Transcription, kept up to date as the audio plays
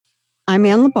I'm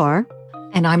Ann Labar.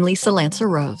 And I'm Lisa Lancer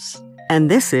Rose.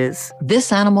 And this is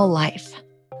This Animal Life.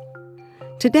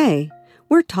 Today,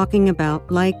 we're talking about,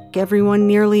 like everyone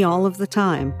nearly all of the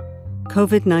time,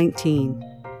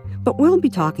 COVID-19. But we'll be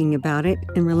talking about it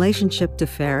in relationship to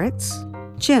ferrets,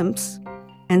 chimps,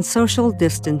 and social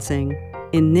distancing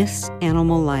in This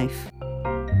Animal Life.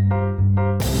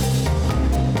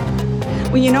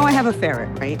 Well, you know I have a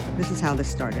ferret, right? This is how this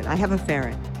started. I have a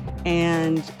ferret.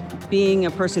 And being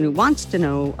a person who wants to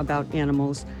know about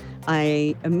animals,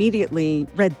 I immediately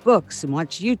read books and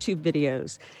watched YouTube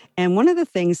videos. And one of the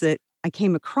things that I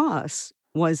came across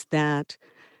was that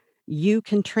you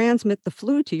can transmit the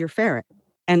flu to your ferret,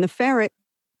 and the ferret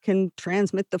can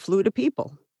transmit the flu to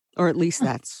people, or at least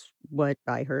that's what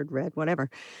I heard, read, whatever.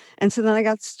 And so then I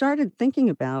got started thinking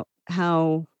about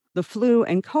how the flu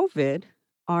and COVID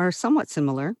are somewhat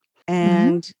similar.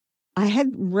 And I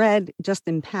had read just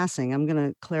in passing, I'm going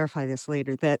to clarify this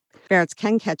later, that ferrets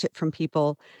can catch it from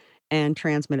people and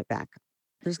transmit it back.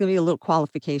 There's going to be a little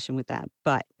qualification with that.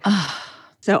 But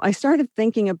so I started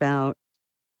thinking about,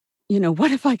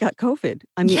 what if I got COVID?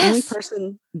 I'm the only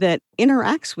person that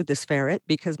interacts with this ferret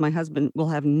because my husband will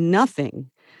have nothing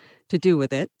to do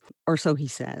with it, or so he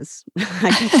says.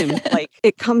 I teach him,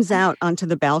 it comes out onto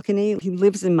the balcony. He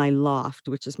lives in my loft,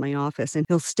 which is my office, and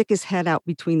he'll stick his head out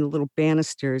between the little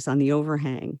banisters on the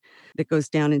overhang that goes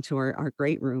down into our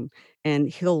great room, and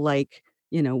he'll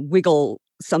wiggle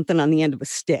something on the end of a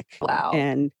stick. Wow.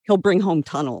 And he'll bring home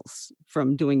tunnels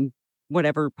from doing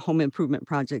whatever home improvement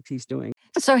project he's doing.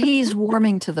 So he's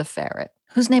warming to the ferret,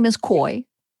 whose name is Koi.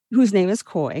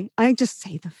 I just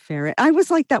say the ferret. I was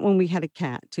like that when we had a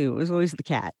cat, too. It was always the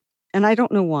cat. And I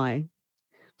don't know why.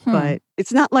 But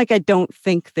it's not like I don't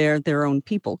think they're their own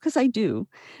people, because I do.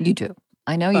 You do.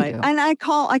 I know you do. And I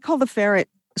call the ferret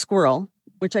squirrel,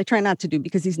 which I try not to do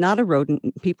because he's not a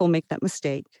rodent. People make that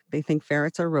mistake. They think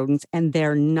ferrets are rodents, and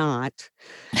they're not.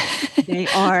 They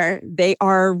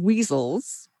are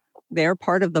weasels. They're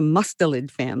part of the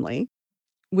mustelid family,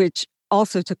 which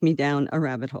also took me down a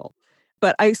rabbit hole.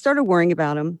 But I started worrying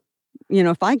about him.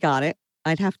 If I got it,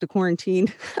 I'd have to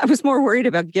quarantine. I was more worried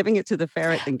about giving it to the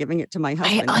ferret than giving it to my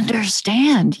husband. I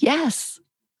understand. Yes.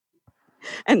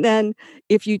 And then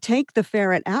if you take the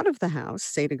ferret out of the house,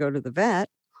 say to go to the vet,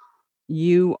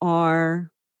 you are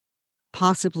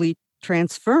possibly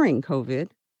transferring COVID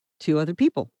to other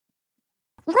people.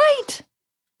 Right.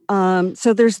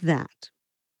 So there's that.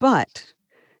 But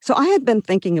so I had been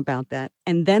thinking about that.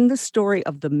 And then the story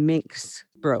of the minks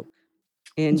broke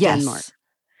in Denmark.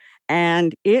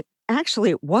 And it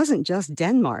wasn't just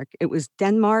Denmark. It was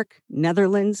Denmark,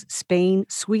 Netherlands, Spain,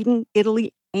 Sweden,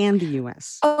 Italy, and the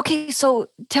U.S. Okay, so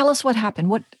tell us what happened.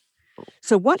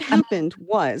 What happened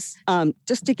was,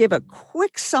 just to give a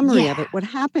quick summary of it, what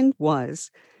happened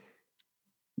was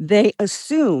they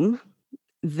assume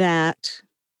that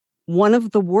one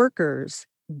of the workers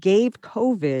gave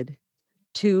COVID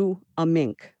to a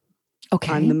mink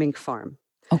on the mink farm.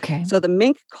 Okay. So the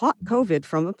mink caught COVID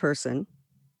from a person,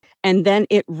 and then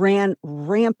it ran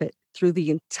rampant through the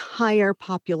entire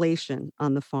population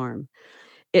on the farm.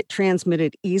 It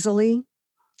transmitted easily,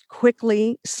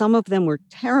 quickly. Some of them were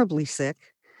terribly sick,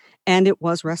 and it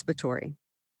was respiratory.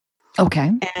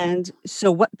 Okay. And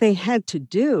so what they had to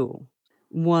do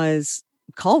was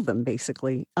call them,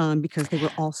 basically, because they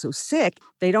were all so sick.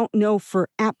 They don't know for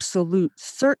absolute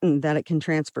certain that it can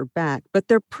transfer back, but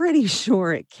they're pretty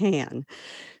sure it can.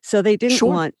 So they didn't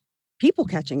want people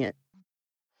catching it.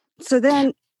 So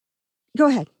then, go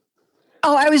ahead.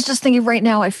 Oh, I was just thinking right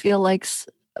now, I feel like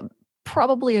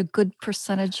probably a good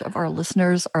percentage of our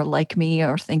listeners are like me,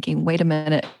 are thinking, wait a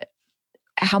minute,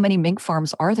 how many mink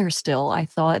farms are there still? I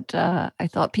thought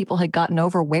people had gotten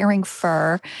over wearing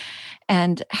fur,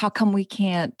 and how come we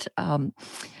can't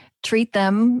treat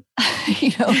them,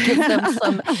 give them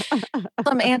some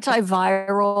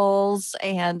antivirals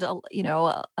and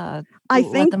I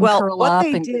think let them curl up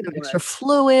and give them extra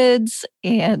fluids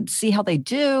and see how they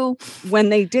do. When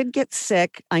they did get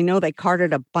sick, I know they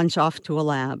carted a bunch off to a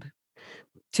lab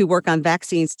to work on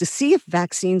vaccines to see if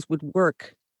vaccines would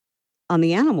work on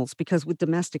the animals, because with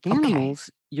domestic animals,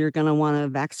 you're going to want to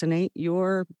vaccinate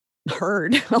your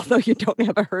herd, although you don't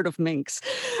have a herd of minks.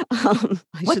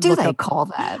 What do they call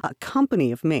that? A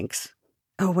company of minks.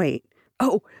 Oh, wait.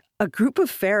 Oh, a group of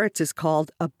ferrets is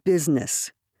called a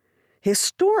business.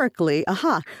 Historically,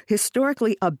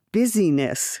 a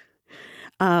busyness.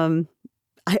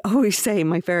 I always say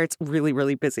my ferret's really,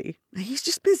 really busy. He's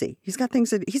just busy. He's got things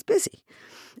that he's busy.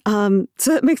 So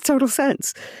that makes total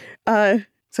sense.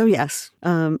 So yes,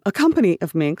 a company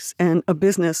of minks and a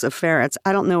business of ferrets.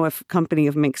 I don't know if company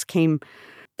of minks came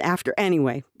after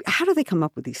anyway. How do they come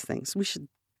up with these things? We could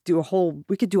do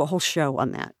a whole show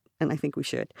on that, and I think we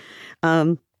should.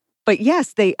 But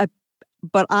yes,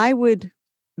 but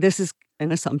this is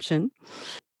an assumption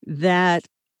that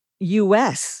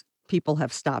US people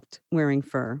have stopped wearing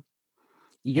fur.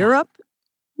 Europe,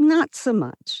 not so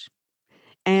much.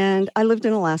 And I lived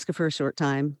in Alaska for a short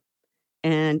time,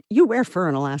 and you wear fur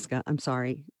in Alaska. I'm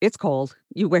sorry. It's cold.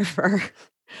 You wear fur.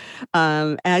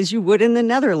 As you would in the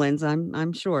Netherlands,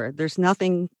 I'm sure. There's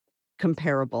nothing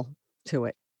comparable to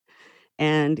it.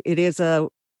 And if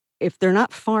they're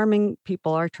not farming,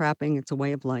 people are trapping. It's a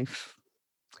way of life.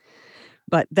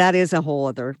 But that is a whole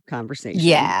other conversation.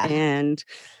 Yeah. And,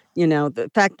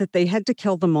 the fact that they had to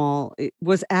kill them all, it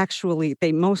was actually,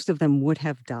 most of them would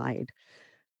have died.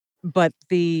 But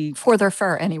For their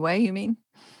fur anyway, you mean?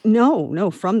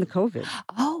 No, from the COVID.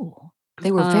 Oh,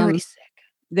 they were very sick.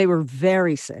 They were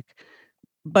very sick.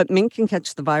 But mink can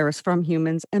catch the virus from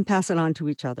humans and pass it on to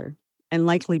each other, and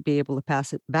likely be able to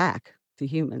pass it back to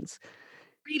humans.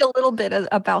 Read a little bit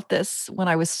about this when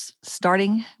I was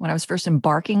first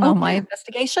embarking on my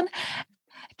investigation.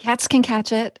 Cats can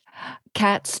catch it.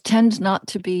 Cats tend not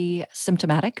to be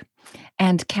symptomatic,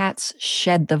 and cats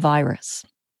shed the virus.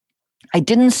 I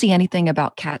didn't see anything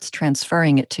about cats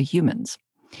transferring it to humans,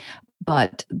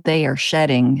 but they are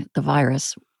shedding the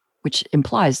virus, which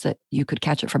implies that you could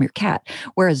catch it from your cat.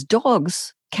 Whereas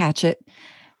dogs catch it,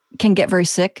 can get very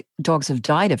sick. Dogs have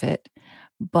died of it,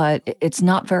 but it's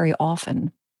not very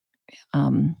often.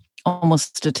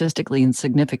 Almost statistically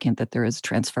insignificant that there is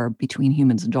transfer between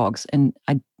humans and dogs. And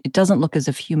it doesn't look as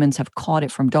if humans have caught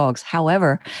it from dogs.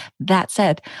 However, that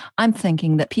said, I'm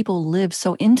thinking that people live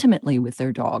so intimately with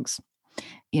their dogs.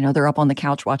 They're up on the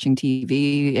couch watching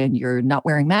TV and you're not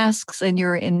wearing masks and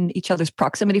you're in each other's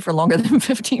proximity for longer than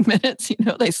 15 minutes.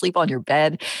 They sleep on your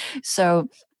bed. So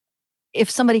if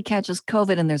somebody catches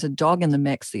COVID and there's a dog in the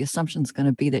mix, the assumption is going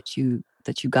to be that you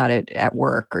got it at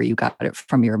work or you got it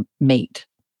from your mate,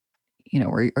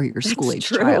 or your school-age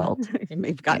child. You may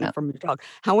have gotten it from your dog.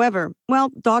 However,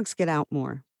 dogs get out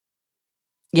more.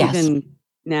 Yes. Even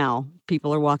now,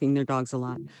 people are walking their dogs a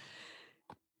lot.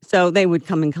 So they would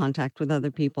come in contact with other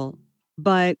people.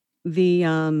 But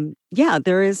there's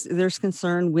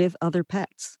concern with other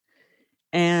pets.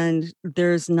 And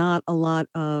there's not a lot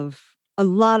of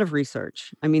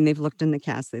research. I mean, they've looked into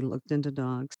cats, they looked into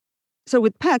dogs. So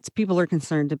with pets, people are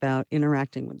concerned about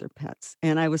interacting with their pets.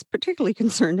 And I was particularly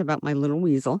concerned about my little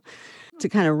weasel. To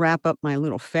kind of wrap up my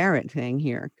little ferret thing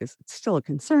here, because it's still a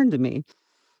concern to me,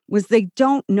 was they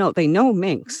know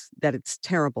minks, that it's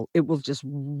terrible. It will just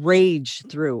rage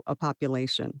through a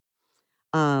population.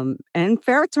 And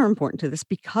ferrets are important to this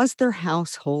because they're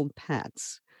household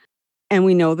pets. And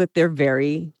we know that they're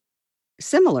very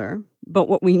similar, but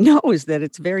what we know is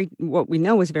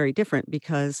very different,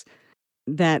 because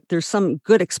that there's some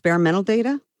good experimental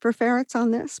data for ferrets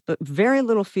on this, but very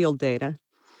little field data.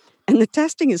 And the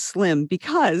testing is slim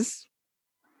because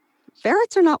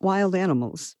ferrets are not wild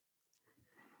animals.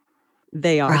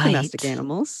 They are domestic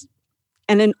animals.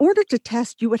 And in order to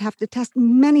test, you would have to test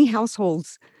many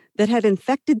households that had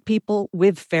infected people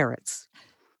with ferrets.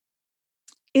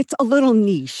 It's a little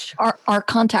niche. Our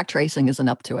contact tracing isn't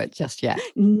up to it just yet.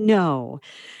 No.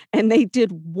 And they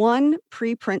did one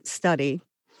preprint study.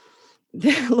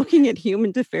 They're looking at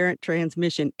human to ferret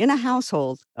transmission in a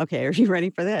household. Okay, are you ready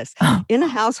for this? In a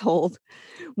household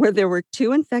where there were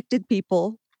 2 infected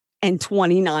people and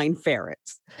 29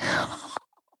 ferrets.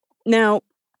 Now,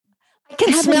 I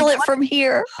can smell it from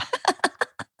here.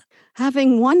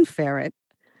 Having one ferret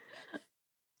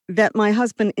that my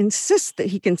husband insists that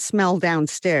he can smell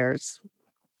downstairs,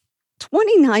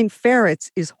 29 ferrets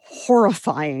is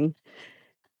horrifying.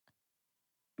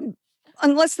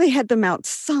 Unless they had them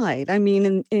outside. I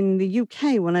mean, in the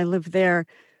UK, when I lived there,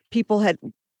 people had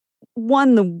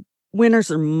the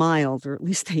winters are mild, or at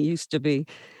least they used to be,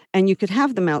 and you could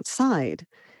have them outside.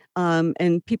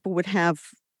 And people would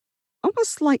have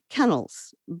almost like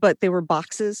kennels, but they were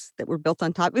boxes that were built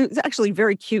on top. It was actually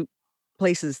very cute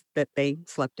places that they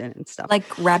slept in and stuff.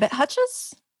 Like rabbit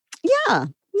hutches? Yeah.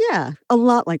 A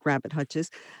lot like rabbit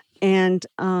hutches. And,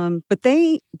 but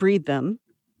they breed them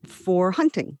for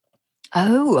hunting.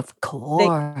 Oh, of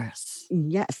course.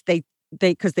 Yes,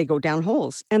 because they go down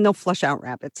holes and they'll flush out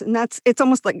rabbits. And it's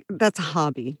almost like that's a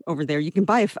hobby over there. You can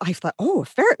buy I thought, a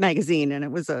ferret magazine. And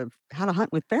it was a How to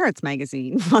Hunt with Ferrets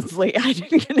magazine monthly. I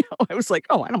didn't know. I was like,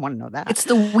 I don't want to know that. It's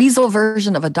the weasel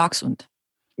version of a dachshund.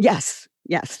 Yes.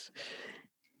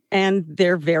 And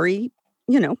they're very,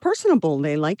 personable.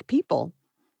 They like people.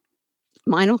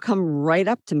 Mine will come right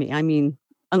up to me. I mean,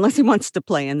 unless he wants to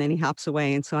play, and then he hops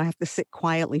away. And so I have to sit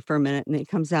quietly for a minute, and then he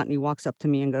comes out and he walks up to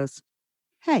me and goes,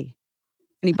 "Hey,"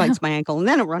 and he bites my ankle, and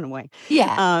then he'll run away.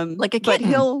 Yeah, like a But kitten.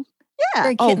 he'll, yeah,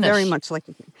 Very oh, very kittenish. much like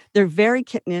a kitten. They're very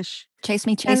kittenish. Chase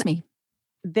me, And chase me.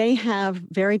 they have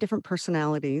very different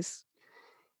personalities,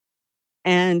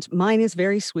 and mine is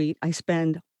very sweet. I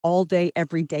spend all day,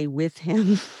 every day with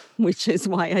him, which is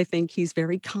why I think he's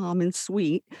very calm and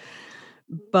sweet.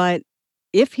 But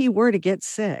if he were to get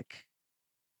sick,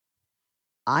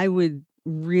 I would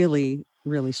really,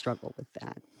 really struggle with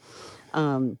that.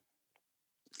 Um,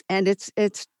 and it's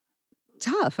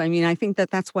tough. I mean, I think that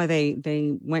that's why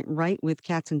they went right with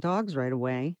cats and dogs right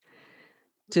away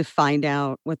to find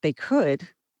out what they could,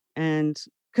 and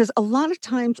because a lot of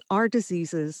times our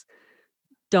diseases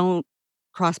don't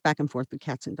cross back and forth with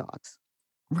cats and dogs.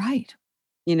 Right.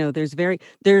 You know, there's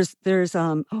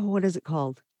what is it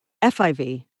called?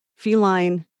 FIV,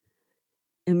 feline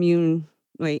immune.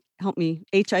 Wait, help me.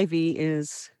 HIV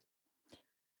is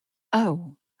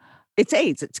Oh, it's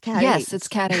AIDS. It's cat yes, it's AIDS.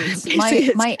 cat AIDS. Basically,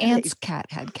 it's My cat aunt's AIDS. cat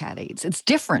had cat AIDS. It's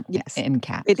different Yes, in it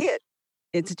cats. is.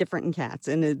 It's different in cats,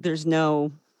 and there's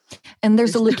no And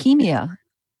there's a there's no leukemia, a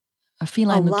a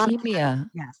feline lot of leukemia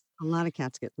yes, a lot of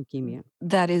cats get leukemia.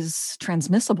 that is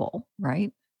transmissible,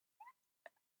 right?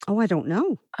 Oh, I don't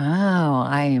know. Oh,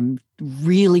 I am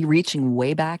really reaching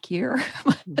way back here.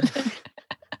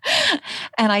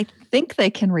 And I think they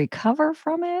can recover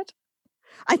from it.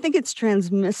 I think it's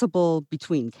transmissible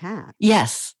between cats.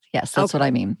 Yes, that's what Okay.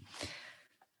 I mean.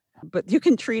 But you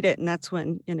can treat it, and that's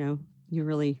when, you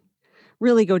really,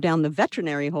 really go down the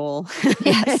veterinary hole.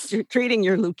 Yes. You're treating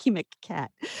your leukemic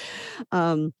cat.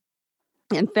 Um,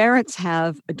 and ferrets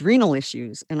have adrenal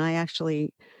issues. And I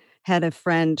actually had a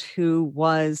friend who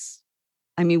was,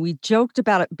 I mean, we joked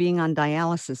about it being on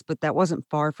dialysis, but that wasn't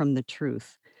far from the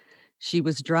truth. She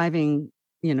was driving,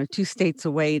 2 states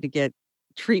away to get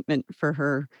treatment for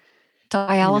her,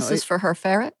 Dialysis for her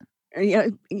ferret? yeah,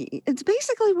 it's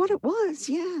basically what it was.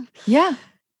 Yeah. Yeah,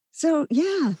 So,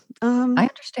 yeah, I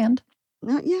understand.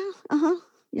 yeah, uh-huh,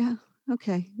 yeah,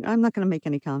 okay. I'm not gonna make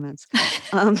any comments,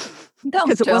 um, No,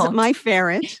 'cause it wasn't don't. my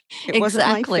ferret. It wasn't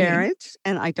my Exactly. ferret,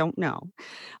 and I don't know.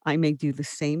 I may do the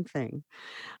same thing.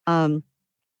 Um,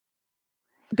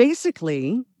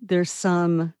 basically, there's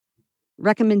some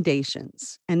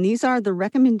recommendations, and these are the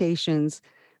recommendations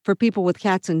for people with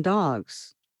cats and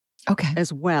dogs Okay.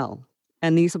 as well,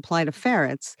 and these apply to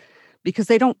ferrets because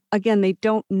they don't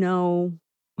know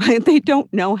they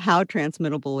don't know how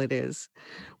transmittable it is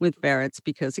with ferrets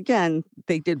because, again,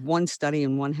 they did one study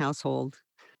in one household,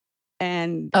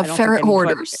 and I Of don't think ferret anybody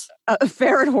hoarders.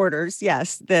 ferret hoarders,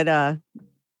 yes, that,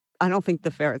 I don't think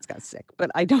the ferrets got sick, but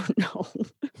I don't know.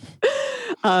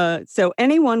 So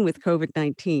anyone with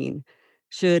COVID-19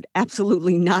 should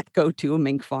absolutely not go to a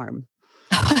mink farm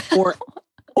or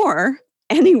or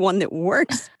anyone who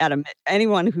works at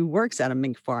a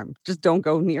mink farm, just don't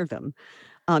go near them,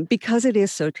 because it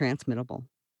is so transmittable.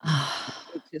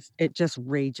 It just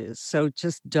rages. So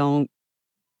just don't,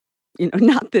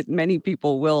 not that many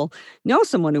people will know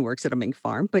someone who works at a mink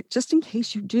farm, but just in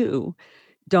case you do,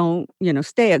 don't,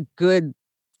 stay a good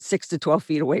 6 to 12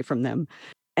 feet away from them.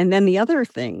 And then the other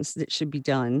things that should be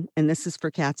done, and this is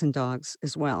for cats and dogs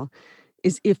as well,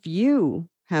 is if you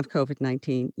have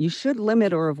COVID-19, you should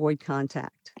limit or avoid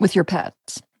contact With your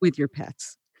pets. with your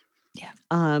pets. Yeah.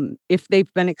 If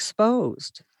they've been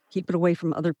exposed, keep it away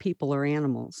from other people or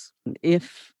animals.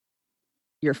 If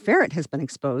your ferret has been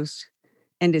exposed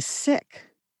and is sick,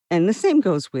 and the same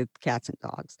goes with cats and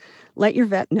dogs, let your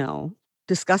vet know.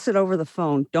 Discuss it over the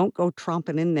phone. Don't go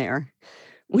tromping in there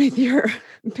with your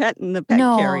pet in the pet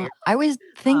No, carrier. I always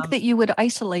think Um, that you would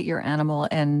isolate your animal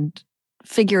and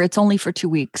figure it's only for 2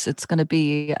 weeks. It's gonna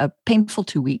be a painful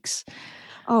 2 weeks,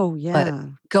 oh, but yeah.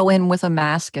 go in with a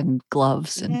mask and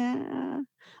gloves and Yeah.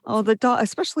 Oh, the dog,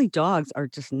 especially dogs, are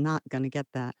just not gonna get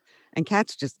that, and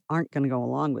cats just aren't gonna go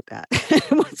along with that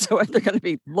whatsoever. They're gonna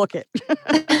be, "Look it."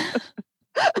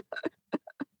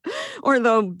 Or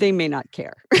though they may not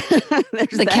care. There's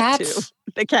the that too. cats,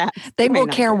 The cats, they may will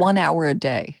not care care. 1 hour a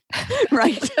day.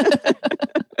 Right.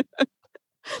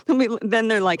 Then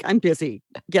they're like, "I'm busy.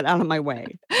 Get out of my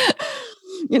way."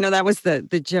 That was the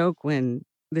joke when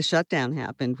the shutdown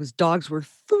happened was dogs were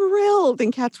thrilled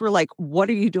and cats were like, "What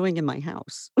are you doing in my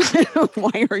house?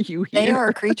 Why are you They here?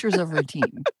 are creatures of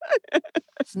routine.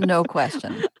 It's no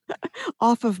question.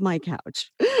 Off of my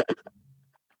couch."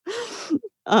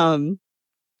 Um,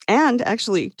 and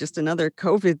actually just another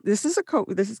COVID this is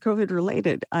COVID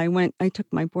related. I took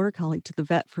my border collie to the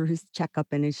vet for his checkup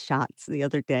and his shots the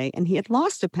other day, and he had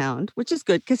lost a pound, which is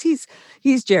good because he's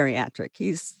geriatric.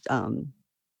 He's,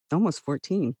 almost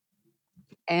 14.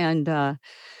 And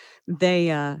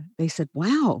they said,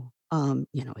 "Wow,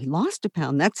 he lost a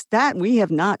pound. That we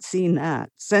have not seen that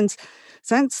since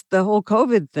the whole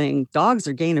COVID thing. Dogs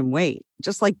are gaining weight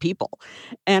just like people."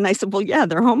 And I said, "Well, yeah,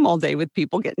 they're home all day with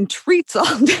people getting treats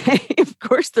all day. Of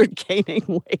course, they're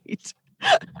gaining weight."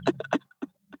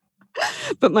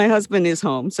 But my husband is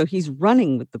home, so he's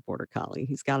running with the border collie.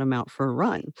 He's got him out for a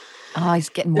run. Oh, he's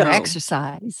getting more So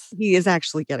exercise. he is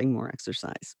actually getting more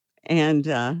exercise. And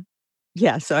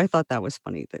yeah, so I thought that was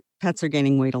funny that pets are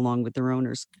gaining weight along with their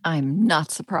owners. I'm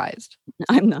not surprised.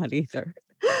 I'm not either.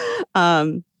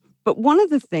 Um, but one of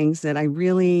the things that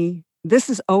this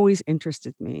has always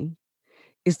interested me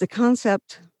is the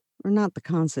concept, or not the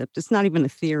concept, it's not even a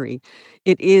theory.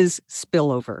 It is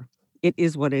spillover. It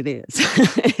is what it is.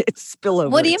 It's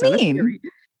spillover. What do you It's not a mean? theory.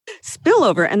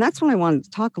 Spillover. And that's what I wanted to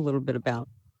talk a little bit about.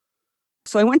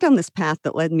 So I went down this path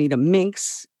that led me to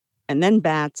minks and then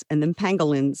bats and then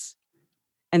pangolins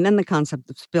and then the concept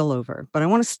of spillover. But I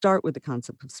want to start with the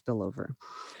concept of spillover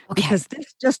Okay. because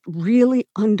this just really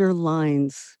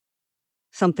underlines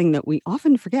something that we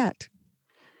often forget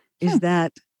is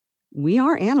that we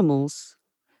are animals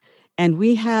and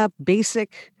we have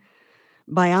basic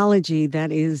biology that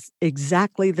is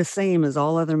exactly the same as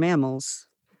all other mammals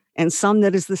and some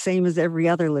that is the same as every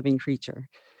other living creature.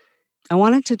 I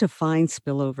wanted to define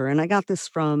spillover, and I got this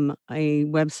from a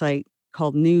website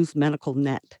called News Medical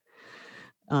Net,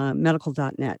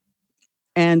 medical.net.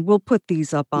 And we'll put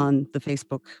these up on the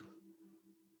Facebook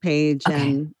page Okay.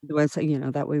 and the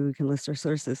website, that way we can list our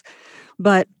sources.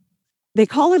 But they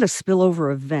call it a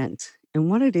spillover event. And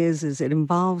what it is it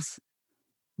involves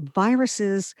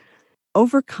viruses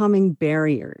overcoming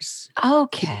barriers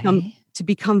Okay. to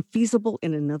become feasible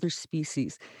in another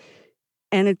species.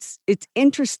 And it's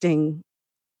interesting.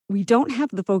 We don't have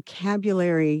the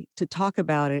vocabulary to talk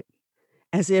about it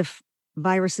as if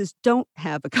viruses don't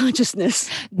have a consciousness.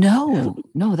 No,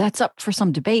 that's up for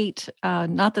some debate.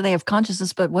 Not that they have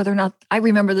consciousness, but whether or not I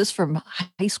remember this from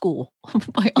high school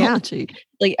biology.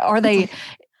 Like, are they?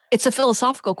 It's a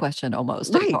philosophical question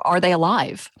almost. Right. Are they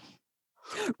alive?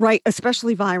 Right,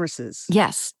 especially viruses.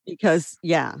 Yes. Because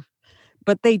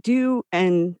but they do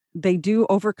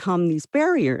overcome these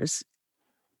barriers,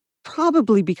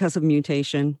 probably because of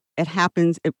mutation. It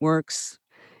happens, it works.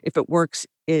 If it works,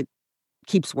 it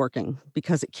keeps working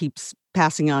because it keeps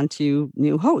passing on to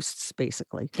new hosts,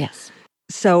 basically. Yes.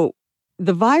 So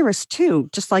the virus, too,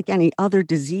 just like any other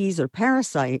disease or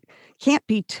parasite, can't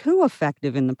be too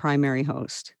effective in the primary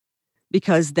host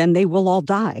because then they will all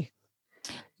die.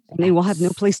 And they will have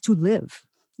no place to live.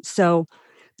 So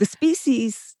the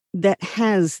species that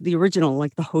has the original,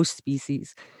 like the host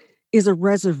species, is a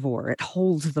reservoir. It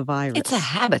holds the virus. It's a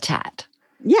habitat.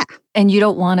 Yeah. And you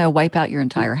don't want to wipe out your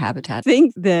entire habitat. I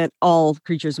think that all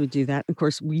creatures would do that. Of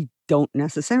course, we don't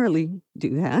necessarily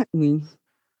do that. We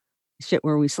shit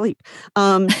where we sleep,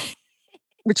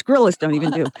 which gorillas don't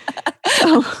even do.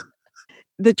 So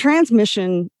the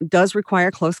transmission does require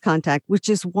close contact, which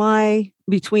is why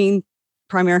between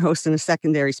primary host and a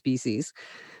secondary species.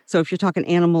 So if you're talking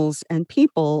animals and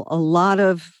people,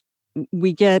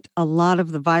 we get a lot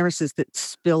of the viruses that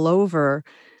spill over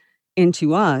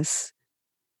into us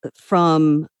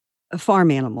from farm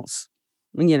animals.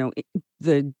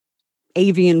 The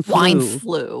avian Swine flu.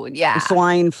 flu, yeah. The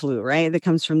swine flu, right? That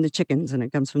comes from the chickens and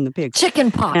it comes from the pigs. Chicken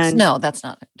pox. No, that's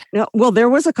not it. No, well, there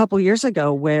was a couple years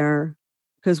ago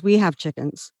because we have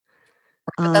chickens.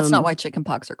 But that's not why chicken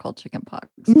pox are called chicken pox.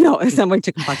 No, it's not why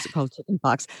chicken pox are called chicken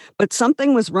pox. But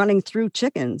something was running through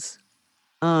chickens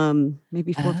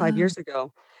maybe 4 or 5 years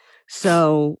ago.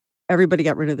 So everybody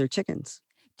got rid of their chickens.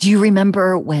 Do you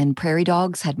remember when prairie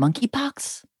dogs had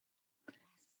monkeypox?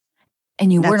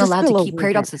 And you weren't allowed to keep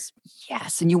prairie dogs.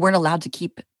 Yes, and you weren't allowed to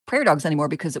keep prairie dogs anymore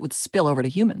because it would spill over to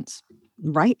humans.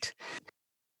 Right.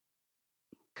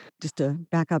 Just to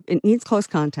back up, it needs close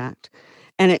contact.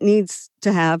 And it needs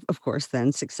to have, of course,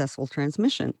 then successful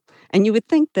transmission. And you would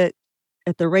think that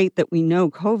at the rate that we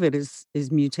know COVID is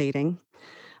mutating,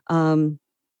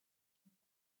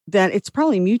 that it's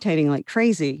probably mutating like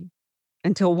crazy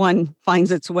until one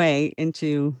finds its way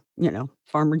into,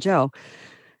 Farmer Joe.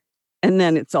 And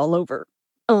then it's all over.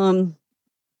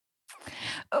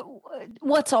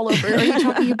 What's all over? Are you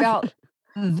talking about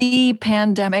the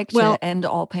pandemic to end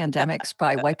all pandemics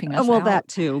by wiping us out? Well, that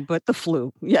too, but the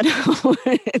flu,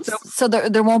 So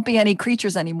there won't be any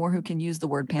creatures anymore who can use the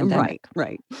word pandemic.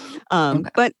 Right.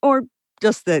 Okay. Or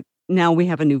just that now we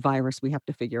have a new virus we have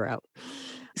to figure out.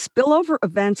 Spillover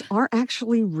events are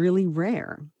actually really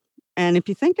rare. And if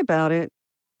you think about it,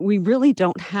 we really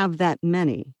don't have that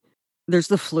many. There's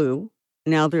the flu,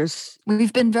 Now there's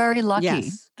We've been very lucky.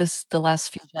 yes, The last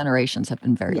few generations have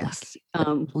been very yes,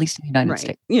 lucky, at least in the United right.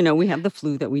 States. We have the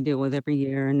flu that we deal with every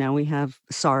year, and now we have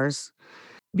SARS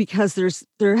because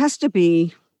there has to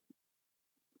be,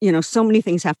 so many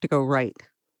things have to go right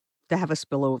to have a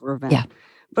spillover event. Yeah.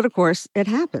 But of course, it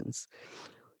happens.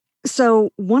 So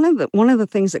one of the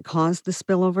things that caused the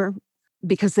spillover,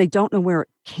 because they don't know where it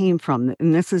came from,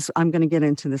 and I'm going to get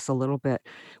into this a little bit.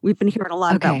 We've been hearing a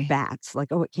lot about Okay. bats,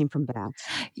 like, oh, it came from bats.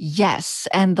 Yes,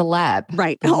 and the lab.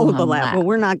 Right. The Oh, the Wuhan lab. Well, lab.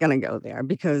 we're not going to go there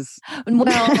because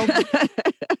Well,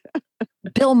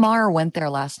 Bill Maher went there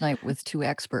last night with two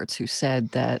experts who said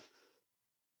that,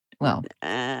 well,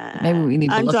 maybe we need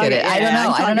to I'm look at talking, it. I don't yeah,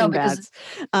 know. I'm I don't know talking because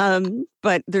bats.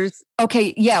 But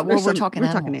okay, yeah, well, there's we're some, talking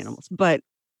we're talking animals. animals, but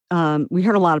we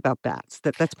heard a lot about bats.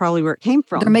 That's probably where it came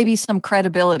There from. may be some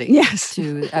credibility Yes.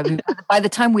 to. I mean, by the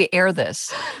time we air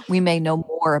this, we may know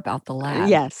more about the lab.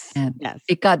 Yes. And Yes.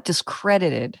 it got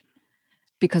discredited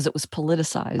because it was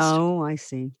politicized. Oh, I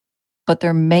see. But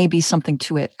there may be something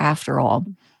to it after all.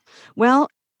 Well,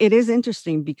 it is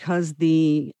interesting because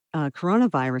the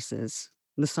coronaviruses,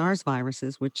 the SARS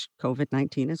viruses, which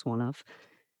COVID-19 is one of,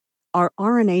 are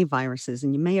RNA viruses.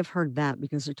 And you may have heard that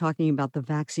because they're talking about the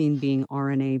vaccine being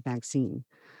RNA vaccine.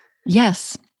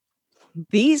 Yes.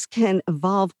 These can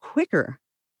evolve quicker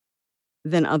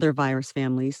than other virus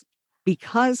families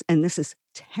because, and this is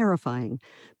terrifying,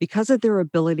 because of their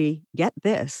ability, get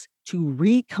this, to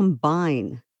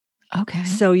recombine. Okay.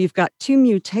 So you've got two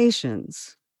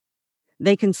mutations.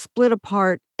 They can split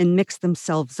apart and mix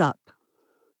themselves up.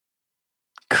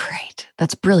 Great.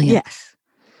 That's brilliant. Yes.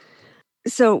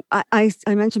 So I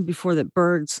mentioned before that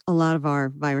birds, a lot of our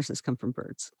viruses come from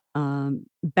birds.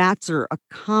 Bats are a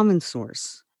common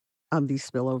source of these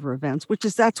spillover events,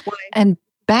 that's why. And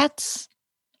bats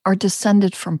are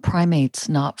descended from primates,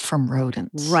 not from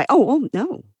rodents. Right. Oh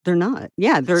no, they're not.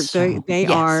 Yeah, So, they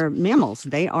yes. are mammals.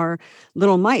 They are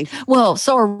little mice. Well,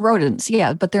 so are rodents,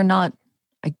 yeah, but they're not.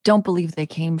 I don't believe they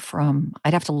came from.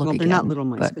 I'd have to look Well, they're again. not little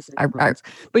mice But, because they're rodents.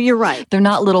 But you're right. They're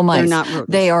not little mice. They're not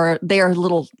rodents. They are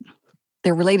little.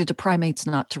 They're related to primates,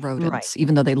 not to rodents, Right.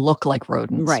 even though they look like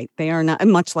rodents. Right. They are not,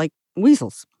 and much like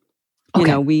weasels.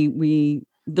 Okay. We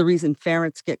the reason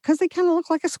ferrets because they kind of look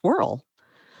like a squirrel.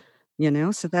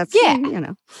 So that's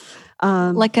Yeah.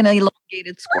 Like an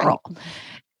elongated squirrel. Right.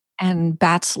 And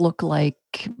bats look like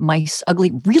mice,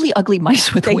 really ugly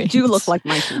mice with wings. They do look like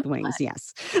mice with wings,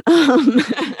 yes.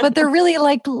 But they're really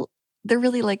like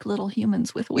little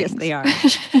humans with wings. Yes, they are.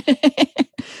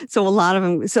 So a lot of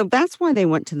them. So that's why they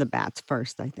went to the bats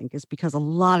first, I think, is because a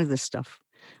lot of this stuff,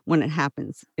 when it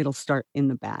happens, it'll start in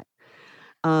the bat.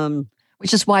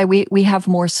 Which is why we have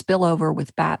more spillover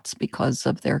with bats because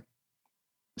of their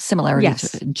similarity,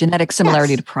 yes. Genetic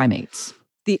similarity yes. to primates.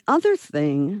 The other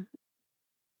thing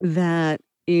that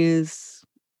is,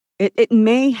 it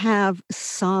may have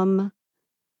some,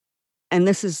 and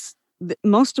this is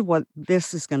most of what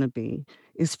this is going to be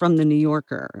is from the New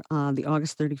Yorker, the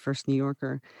August 31st New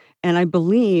Yorker. And I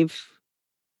believe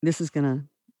this is going to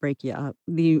break you up.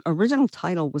 The original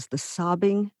title was The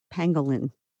Sobbing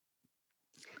Pangolin.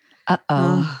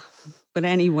 But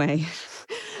anyway,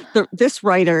 this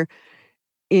writer,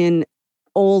 in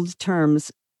old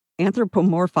terms,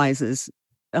 anthropomorphizes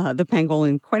the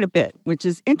pangolin quite a bit, which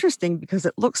is interesting because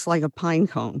it looks like a pine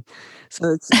cone.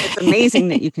 So it's amazing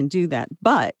that you can do that.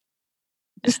 But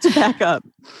just to back up,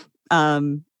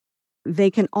 they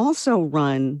can also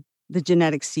run the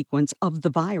genetic sequence of the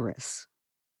virus.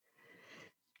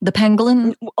 The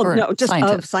pangolin? No, just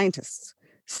of scientists.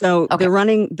 So okay. They're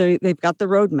running, they've got the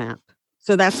roadmap.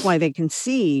 So that's why they can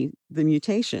see the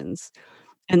mutations,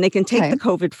 and they can take the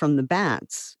COVID from the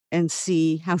bats and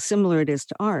see how similar it is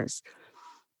to ours.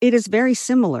 It is very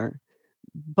similar,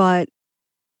 but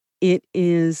it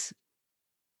is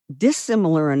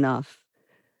dissimilar enough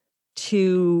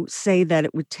to say that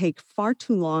it would take far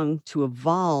too long to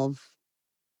evolve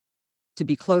to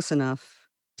be close enough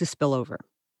to spill over.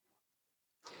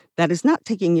 That is not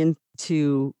taking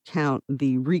into account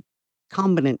the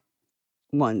recombinant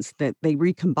ones that they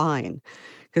recombine,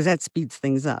 because that speeds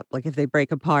things up. Like if they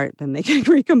break apart, then they can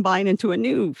recombine into a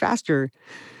new, faster,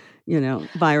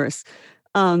 virus.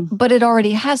 But it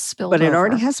already has spilled over. But it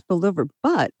already has spilled over.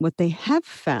 But what they have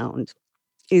found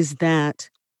is that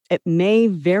it may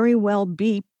very well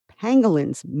be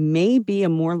pangolins may be a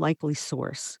more likely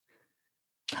source.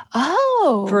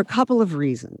 Oh. For a couple of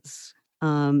reasons.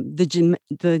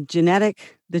 The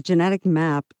genetic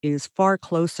map is far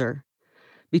closer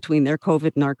between their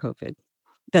COVID and our COVID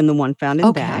than the one found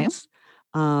in bats.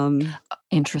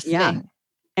 Interesting. Yeah.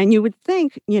 And you would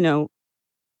think,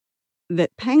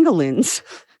 that pangolins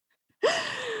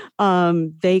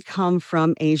They come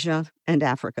from Asia and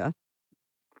Africa.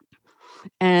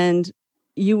 And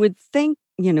you would think,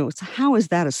 so how is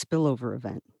that a spillover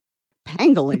event? Do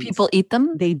Pangolins, people eat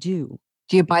them? they do.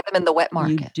 Do you buy them in the wet You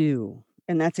market? do.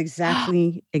 And that's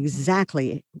exactly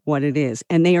what it is.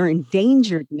 And they are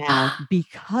endangered now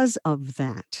because of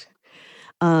that.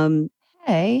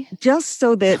 Hey. Just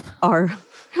so that our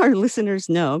listeners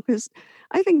know, because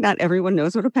I think not everyone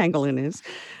knows what a pangolin is.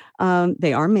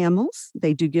 They are mammals.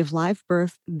 They do give live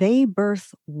birth. They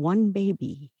birth one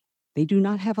baby. They do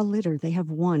not have a litter. They have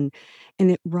one,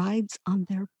 and it rides on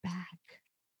their back.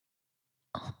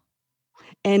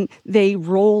 And they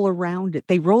roll around it.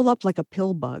 They roll up like a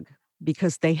pill bug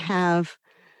because they have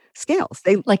scales.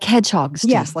 They Like hedgehogs do.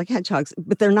 Yes, like hedgehogs,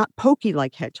 but they're not pokey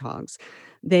like hedgehogs.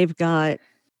 They've got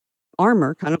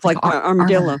armor, kind of like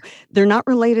armadillo. Armor. They're not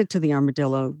related to the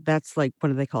armadillo. That's like, what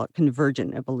do they call it?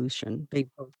 Convergent evolution. They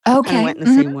both kind of went in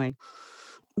the same way.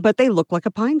 But they look like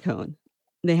a pine cone.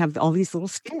 They have all these little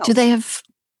scales. Do they have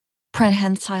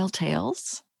prehensile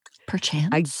tails, perchance?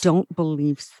 I don't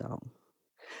believe so.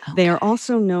 Okay. They are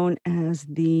also known as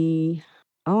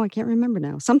I can't remember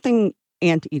now, something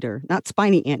anteater, not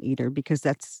spiny anteater, because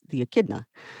that's the echidna.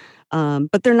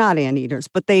 But they're not anteaters,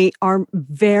 but they are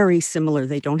very similar.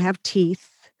 They don't have teeth.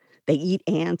 They eat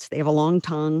ants. They have a long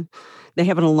tongue. They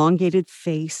have an elongated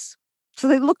face. So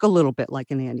they look a little bit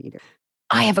like an anteater.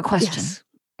 I have a question. Yes.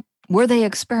 Were they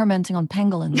experimenting on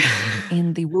pangolins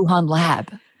in the Wuhan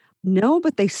lab? No,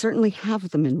 but they certainly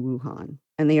have them in Wuhan,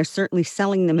 and they are certainly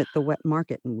selling them at the wet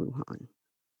market in Wuhan.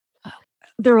 Oh.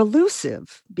 They're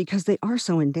elusive because they are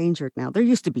so endangered now. There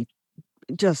used to be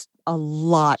just a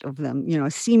lot of them,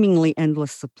 a seemingly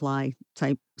endless supply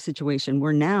type situation,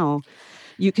 where now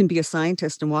you can be a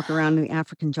scientist and walk around in the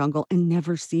African jungle and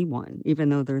never see one, even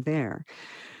though they're there.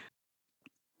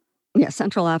 Yeah,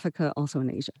 Central Africa, also in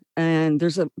Asia. And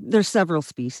there's several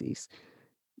species,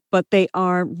 but they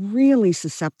are really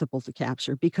susceptible to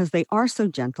capture because they are so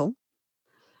gentle.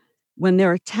 When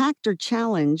they're attacked or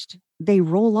challenged, they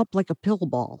roll up like a pill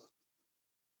ball.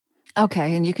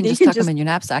 Okay, and you can just tuck them in your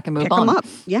knapsack and move pick on. Them up,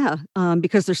 yeah,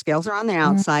 because their scales are on the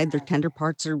outside, their tender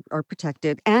parts are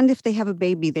protected, and if they have a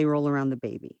baby, they roll around the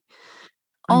baby.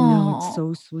 I know, it's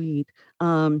so sweet.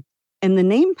 And the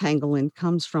name pangolin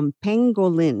comes from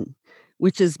pangolin,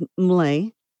 which is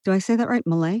Malay. Do I say that right?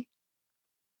 Malay?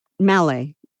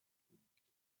 Malay.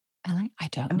 I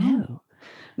don't know.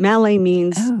 Malay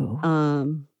means,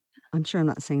 I'm sure I'm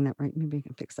not saying that right. Maybe I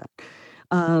can fix that.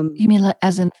 You mean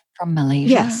as in from Malaysia?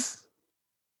 Yes.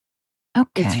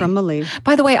 Okay. It's from Malaysia.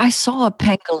 By the way, I saw a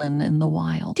pangolin in the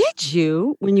wild. Did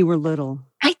you? When you were little?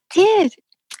 I did.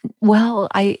 Well,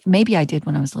 maybe I did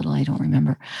when I was little. I don't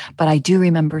remember. But I do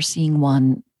remember seeing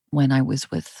one when I was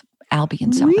with Albie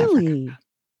in South Africa.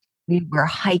 We were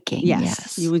hiking.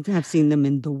 Yes. You would have seen them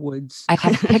in the woods. I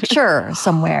have a picture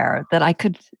somewhere that I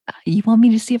could. You want me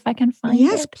to see if I can find it?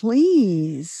 Yes,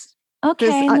 please.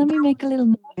 Okay, let me make a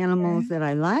little animals that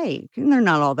I like. And they're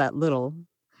not all that little.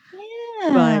 Yeah.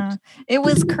 But it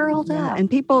was curled up. And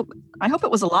people, I hope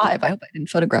it was alive. I hope I didn't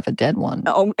photograph a dead one.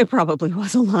 Oh, it probably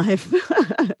was alive.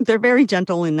 They're very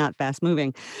gentle and not fast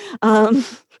moving. The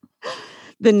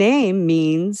name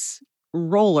means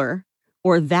roller,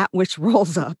 or that which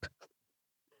rolls up.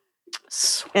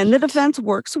 Sweet. And the defense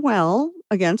works well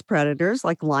against predators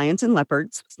like lions and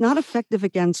leopards. It's not effective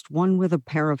against one with a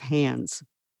pair of hands.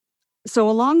 So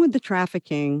along with the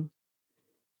trafficking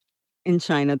in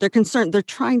China, they're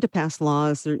trying to pass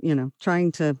laws, they're,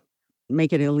 trying to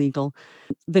make it illegal.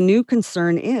 The new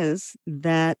concern is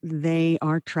that they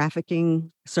are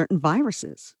trafficking certain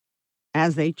viruses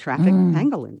as they traffic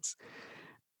pangolins.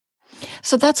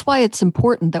 So that's why it's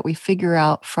important that we figure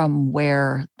out from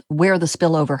where the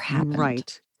spillover happened.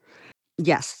 Right.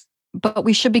 Yes. But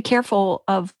we should be careful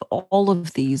of all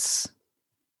of these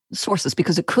sources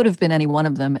because it could have been any one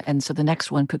of them. And so the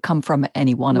next one could come from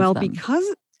any one of them. Well,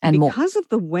 because of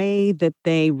the way that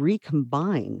they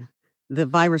recombine, the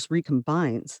virus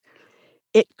recombines,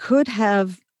 it could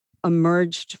have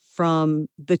emerged from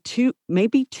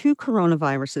maybe two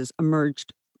coronaviruses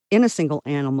emerged in a single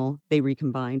animal. They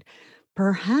recombined.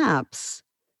 Perhaps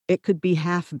it could be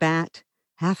half bat,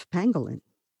 half pangolin,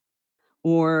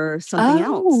 or something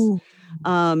else.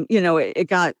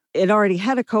 It already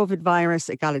had a COVID virus.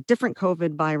 It got a different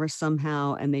COVID virus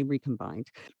somehow, and they recombined.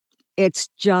 It's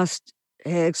just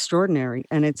extraordinary,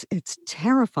 and it's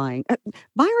terrifying.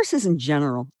 Viruses in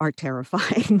general are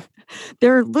terrifying.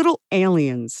 They're little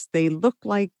aliens. They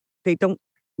don't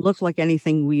look like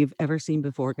anything we've ever seen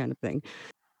before, kind of thing.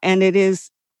 And it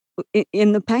is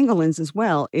in the pangolins as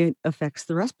well. It affects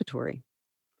the respiratory.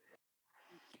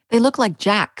 They look like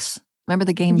jacks. Remember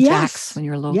the game Jax Yes. when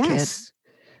you were a little kid? Yes.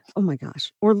 Oh my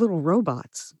gosh. Or little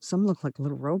robots. Some look like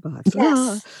little robots.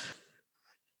 Yes.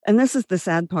 And this is the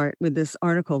sad part with this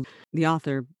article. The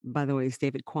author, by the way, is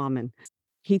David Quammen.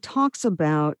 He talks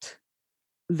about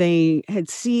they had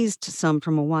seized some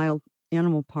from a wild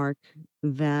animal park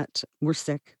that were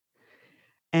sick,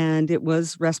 and it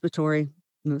was respiratory,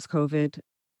 it was COVID.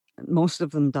 Most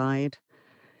of them died.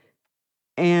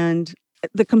 And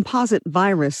the composite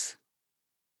virus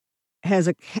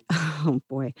has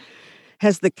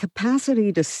has the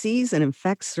capacity to seize and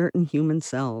infect certain human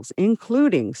cells,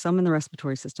 including some in the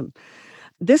respiratory system.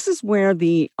 This is where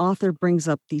the author brings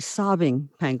up the sobbing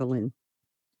pangolin.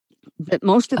 That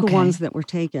most of the ones that were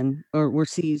taken or were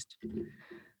seized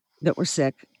that were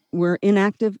sick were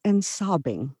inactive and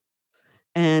sobbing.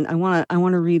 And I want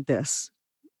to read this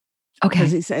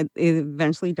because he said it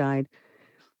eventually died.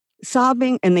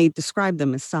 Sobbing, and they describe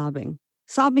them as sobbing.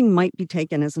 Sobbing might be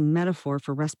taken as a metaphor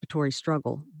for respiratory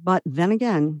struggle, but then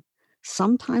again,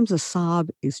 sometimes a sob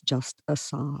is just a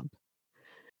sob.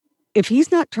 If he's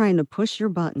not trying to push your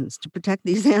buttons to protect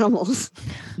these animals,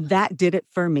 that did it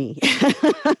for me.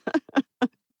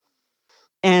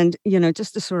 And,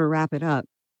 just to sort of wrap it up,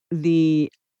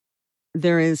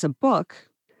 there is a book,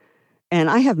 and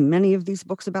I have many of these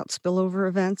books about spillover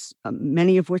events,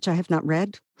 many of which I have not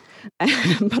read,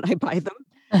 but I buy them.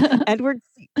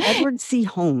 Edward C.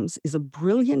 Holmes is a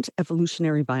brilliant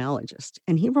evolutionary biologist,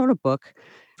 and he wrote a book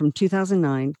from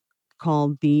 2009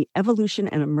 called The Evolution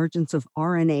and Emergence of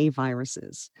RNA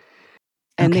Viruses.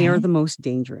 And they are the most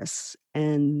dangerous,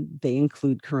 and they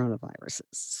include coronaviruses.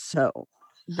 So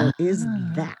there is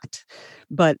that.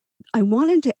 But I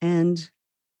wanted to end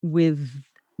with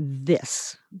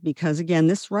this, because again,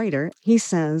 this writer, he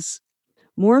says,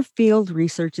 more field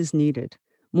research is needed,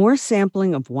 more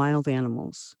sampling of wild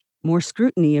animals, more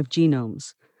scrutiny of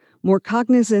genomes, more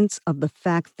cognizance of the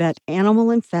fact that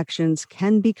animal infections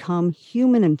can become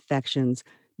human infections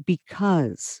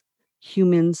because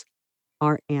humans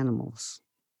are animals.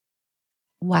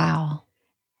 Wow.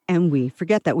 And we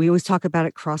forget that. We always talk about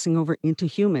it crossing over into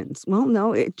humans. Well,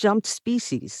 no, it jumped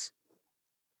species.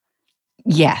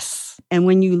 Yes. And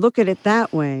when you look at it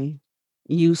that way,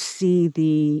 you see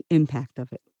the impact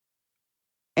of it.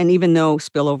 And even though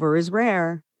spillover is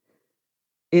rare,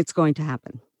 it's going to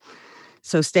happen.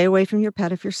 So stay away from your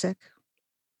pet if you're sick.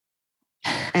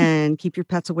 And keep your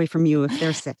pets away from you if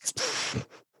they're sick.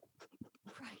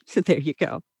 So there you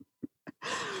go.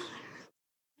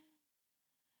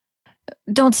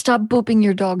 Don't stop booping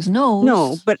your dog's nose.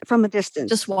 No, but from a distance.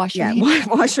 Just wash your hands.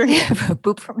 Wash your hands.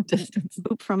 Boop from a distance.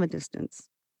 Boop from a distance.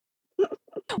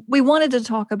 We wanted to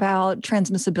talk about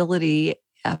transmissibility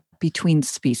between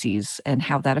species and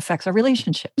how that affects our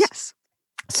relationships. Yes.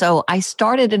 So I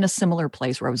started in a similar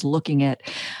place where I was looking at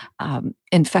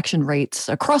infection rates,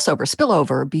 a crossover,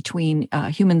 spillover between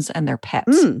humans and their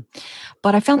pets.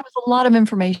 But I found there was a lot of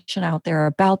information out there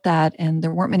about that, and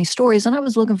there weren't many stories, and I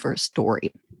was looking for a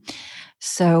story.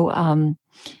 So, and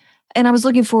I was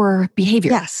looking for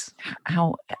behavior. Yes.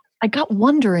 How I got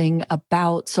wondering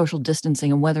about social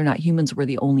distancing and whether or not humans were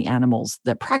the only animals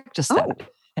that practiced that.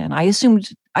 And I assumed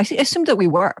that we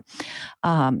were.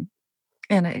 And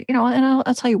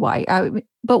I'll tell you why.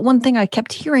 But one thing I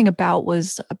kept hearing about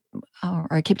was, or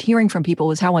I kept hearing from people,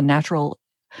 was how unnatural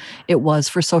it was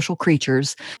for social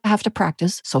creatures to have to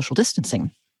practice social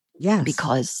distancing. Yes.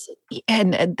 Because,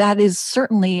 and that is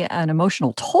certainly an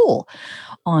emotional toll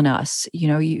on us.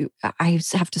 I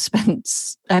have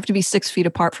to be 6 feet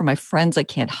apart from my friends. I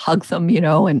can't hug them,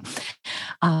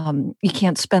 and you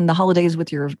can't spend the holidays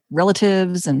with your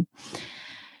relatives. And,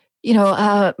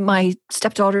 my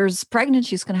stepdaughter's pregnant.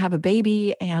 She's going to have a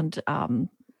baby. And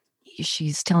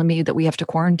she's telling me that we have to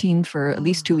quarantine for at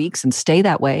least 2 weeks and stay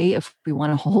that way if we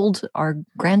want to hold our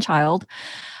grandchild.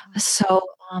 So,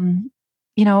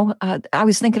 I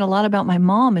was thinking a lot about my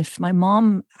mom. If my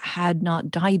mom had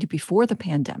not died before the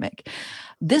pandemic,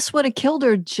 this would have killed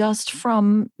her just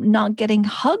from not getting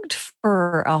hugged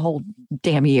for a whole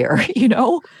damn year,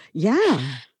 Yeah.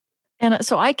 And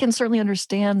so I can certainly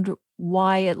understand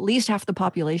why at least half the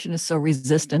population is so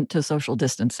resistant to social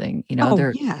distancing.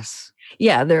 Yes.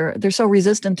 Yeah, they're so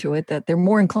resistant to it that they're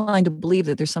more inclined to believe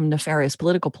that there's some nefarious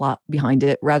political plot behind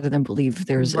it rather than believe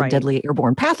there's a deadly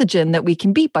airborne pathogen that we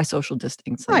can beat by social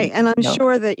distancing. Right. And I'm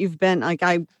sure that you've been, like,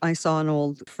 I saw an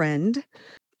old friend,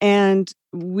 and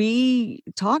we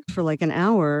talked for like an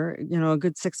hour, a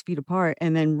good 6 feet apart.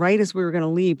 And then right as we were going to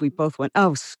leave, we both went,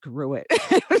 oh, screw it.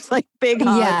 It was like big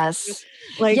hug. Yes.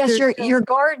 Like, yes, your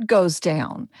guard goes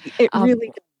down. It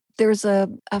really there's a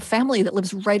family that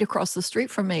lives right across the street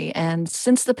from me. And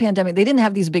since the pandemic, they didn't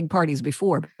have these big parties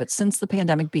before, but since the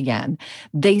pandemic began,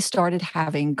 they started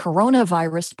having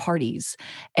coronavirus parties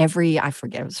I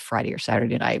forget, it was Friday or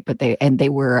Saturday night, but they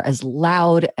were as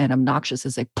loud and obnoxious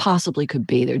as they possibly could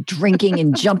be. They're drinking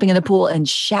and jumping in the pool and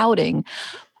shouting,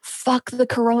 "Fuck the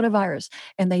coronavirus."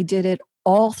 And they did it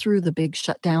all through the big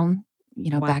shutdown,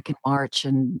 Wow. back in March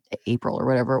and April or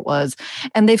whatever it was.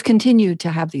 And they've continued to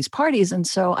have these parties. And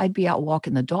so I'd be out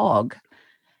walking the dog,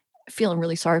 feeling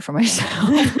really sorry for myself.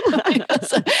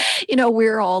 Because,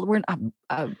 we're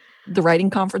the writing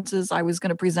conferences I was going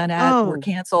to present at were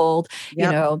canceled.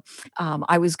 Yep.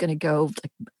 I was going to go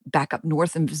back up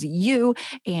north and visit you,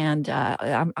 and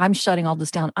I'm shutting all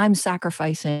this down. I'm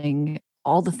sacrificing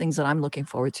all the things that I'm looking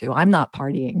forward to. I'm not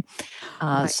partying,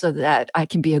 Right. so that I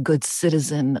can be a good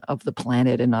citizen of the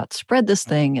planet and not spread this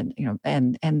thing. And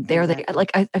there they Exactly.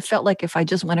 like. I felt like if I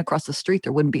just went across the street,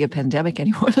 there wouldn't be a pandemic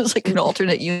anymore. It was like an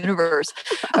alternate universe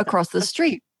across the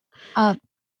street. But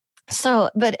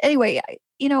anyway,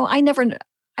 I never,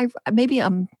 maybe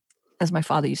I'm, as my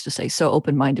father used to say, so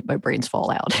open-minded, my brains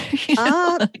fall out.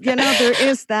 There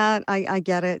is that. I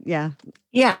get it. Yeah.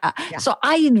 Yeah. So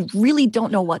I really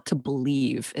don't know what to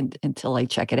believe until I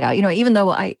check it out. Even though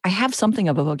I have something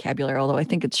of a vocabulary, although I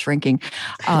think it's shrinking.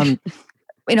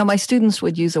 My students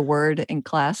would use a word in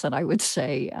class and I would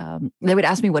say, they would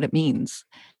ask me what it means.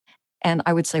 And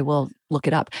I would say, well, look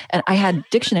it up. And I had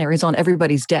dictionaries on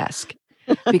everybody's desk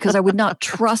because I would not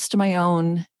trust my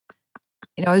own.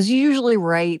 I was usually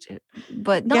right,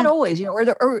 but not always,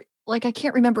 or like I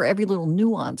can't remember every little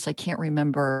nuance. I can't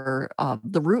remember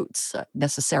the roots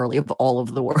necessarily of all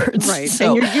of the words. Right.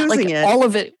 So, and you're using it. All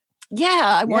of it.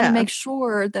 Yeah, I want to make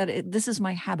sure that this is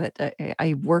my habit.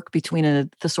 I work between a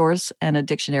thesaurus and a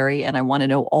dictionary, and I want to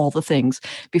know all the things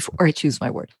before I choose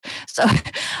my word. So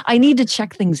I need to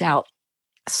check things out.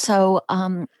 So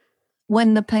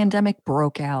when the pandemic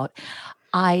broke out,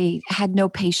 I had no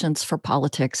patience for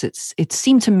politics. It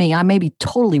seemed to me, I may be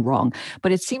totally wrong,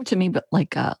 but it seemed to me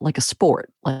like a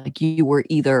sport. Like you were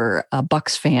either a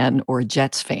Bucks fan or a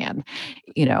Jets fan,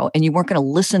 and you weren't going to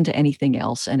listen to anything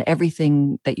else. And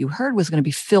everything that you heard was going to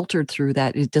be filtered through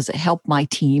that. Does it help my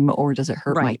team or does it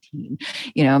hurt my team?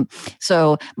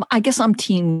 So I guess I'm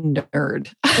team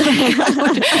nerd.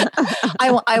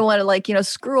 I want to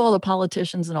screw all the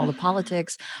politicians and all the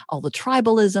politics, all the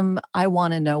tribalism. I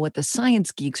want to know what the science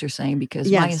geeks are saying,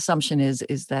 because my assumption is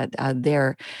that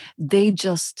they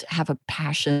just have a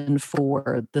passion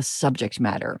for the subject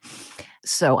matter.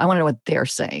 So I want to know what they're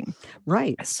saying.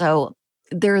 Right. So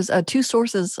there's two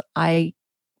sources I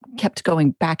kept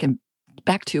going back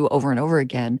to over and over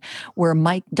again, where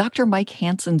Dr. Mike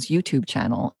Hanson's YouTube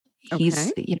channel.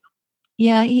 He's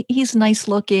he's nice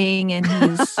looking, and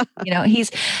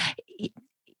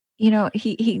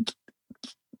he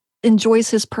enjoys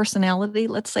his personality.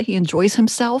 Let's say he enjoys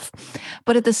himself,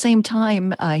 but at the same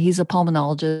time, he's a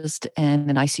pulmonologist and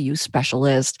an ICU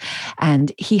specialist.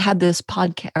 And he had this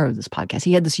podcast.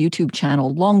 He had this YouTube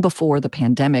channel long before the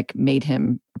pandemic made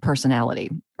him a personality,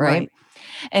 right?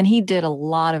 And he did a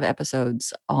lot of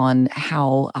episodes on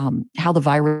how the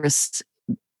virus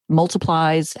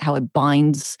multiplies, how it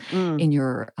binds in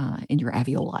your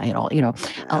alveoli and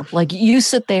all. Like you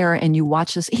sit there and you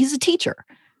watch this. He's a teacher.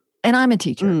 And I'm a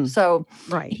teacher. So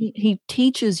he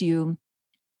teaches you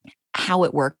how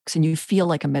it works, and you feel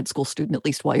like a med school student, at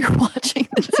least while you're watching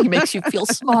this. He makes you feel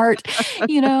smart,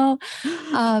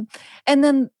 And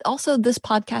then also, This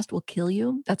Podcast Will Kill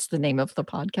You. That's the name of the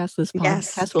podcast. This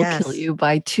Podcast Will Kill You,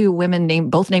 by two women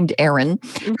both named Erin.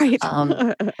 Right.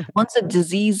 One's a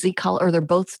disease or they're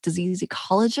both disease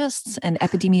ecologists and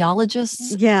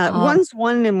epidemiologists. Yeah. One's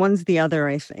one and one's the other,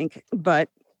 I think. But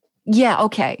yeah,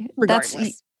 okay.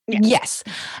 Regardless. Yes.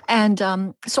 And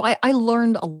so I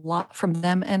learned a lot from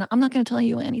them, and I'm not going to tell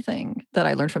you anything that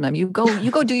I learned from them. You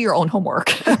go do your own homework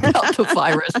about the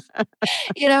virus.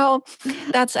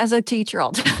 That's, as a teacher,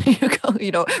 I'll tell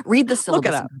you, read the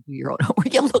syllabus and do your own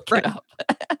homework. Yeah, look it up.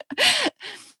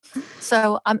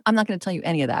 So I'm not going to tell you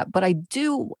any of that, but I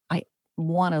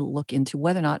want to look into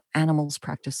whether or not animals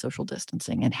practice social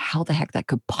distancing and how the heck that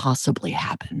could possibly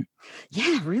happen.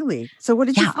 Yeah, really. So what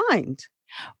did you find?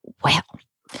 Well,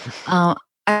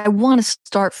 I want to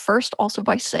start first also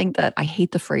by saying that I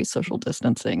hate the phrase social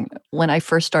distancing. When I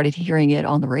first started hearing it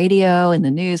on the radio and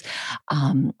the news,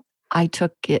 I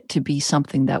took it to be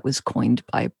something that was coined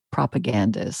by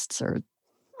propagandists or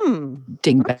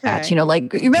dingbats. Okay.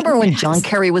 Like you remember when John Yes.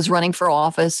 Kerry was running for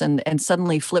office and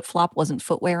suddenly flip flop wasn't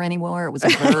footwear anymore; it was a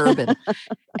verb, and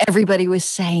everybody was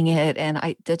saying it, and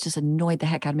that just annoyed the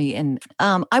heck out of me. And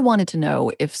I wanted to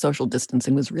know if social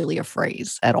distancing was really a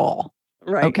phrase at all.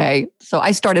 Right. Okay, so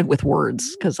I started with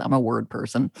words because I'm a word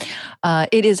person.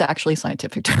 It is actually a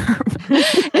scientific term,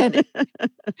 and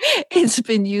it's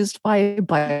been used by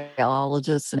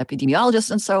biologists and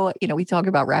epidemiologists. And so, we talk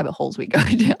about rabbit holes we go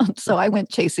down. So I went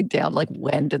chasing down, like,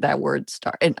 when did that word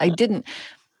start? And I didn't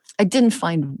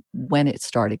find when it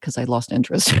started because I lost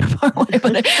interest.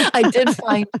 But I did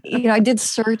find, I did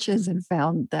searches and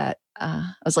found that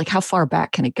I was like, how far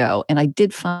back can it go? And I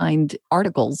did find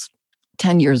articles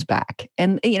 10 years back.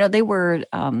 And, they were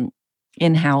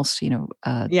in-house,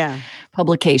 Yeah.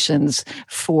 publications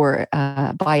by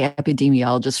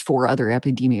epidemiologists for other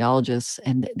epidemiologists.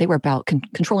 And they were about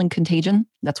controlling contagion.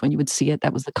 That's when you would see it.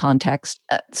 That was the context.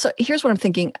 So here's what I'm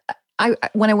thinking.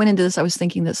 When I went into this, I was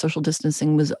thinking that social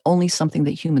distancing was only something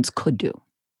that humans could do.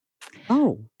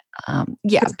 Oh.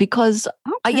 Yeah, because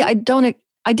Okay.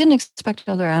 I didn't expect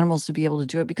other animals to be able to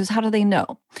do it because how do they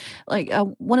know? Like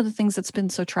one of the things that's been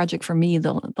so tragic for me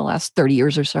the last 30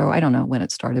 years or so, I don't know when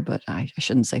it started, but I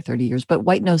shouldn't say 30 years, but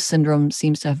white nose syndrome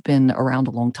seems to have been around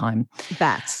a long time.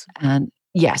 Bats. And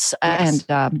yes. Yes.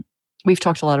 And we've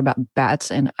talked a lot about bats,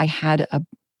 and I had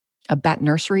a bat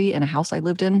nursery in a house I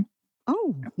lived in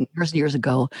Oh. years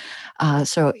ago.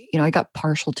 So, I got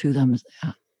partial to them.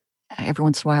 Every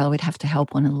once in a while, I would have to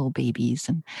help one of the little babies.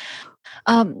 And,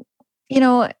 um,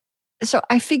 so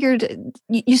I figured,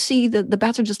 you see, the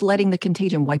bats are just letting the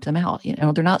contagion wipe them out.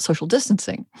 They're not social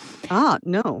distancing.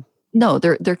 No. No,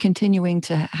 they're continuing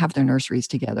to have their nurseries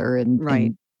together, and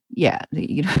Right. yeah,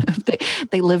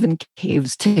 they live in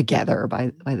caves together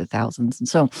by the thousands, and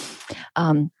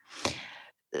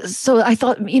so I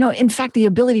thought, in fact, the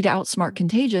ability to outsmart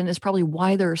contagion is probably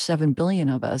why there are 7 billion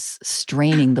of us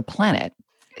straining the planet.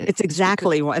 It's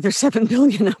exactly why there's 7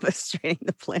 billion of us straining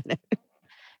the planet.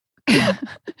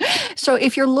 So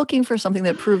if you're looking for something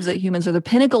that proves that humans are the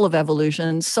pinnacle of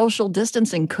evolution, social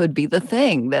distancing could be the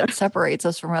thing that separates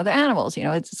us from other animals.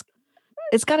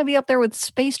 It's got to be up there with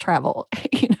space travel,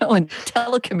 and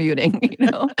telecommuting.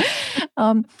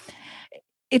 Um,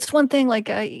 it's one thing, like,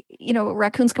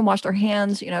 raccoons can wash their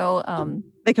hands,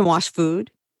 They can wash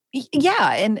food.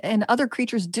 Yeah, and other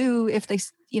creatures do if they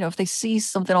see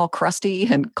something all crusty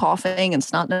and coughing and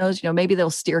snot nose, maybe they'll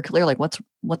steer clear, like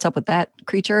what's up with that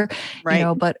creature,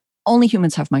 Right. but only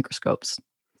humans have microscopes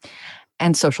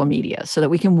and social media so that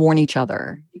we can warn each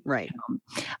other. Right.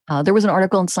 There was an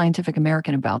article in Scientific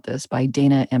American about this by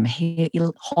Dana M.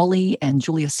 Hawley and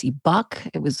Julia C. Buck.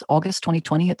 It was August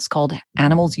 2020. It's called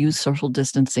Animals Use Social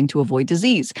Distancing to Avoid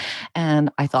Disease. And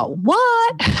I thought,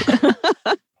 what?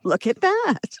 Look at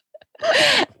that.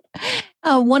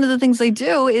 One of the things they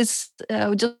do is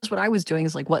just what I was doing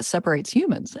is like what separates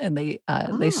humans. And they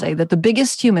say that the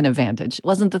biggest human advantage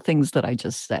wasn't the things that I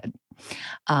just said.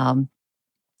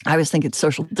 I was thinking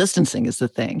social distancing is the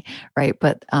thing, right?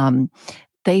 But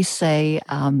they say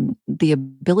the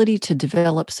ability to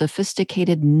develop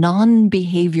sophisticated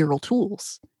non-behavioral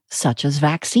tools, such as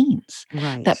vaccines,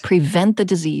 Right. that prevent the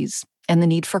disease and the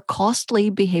need for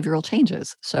costly behavioral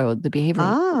changes. So the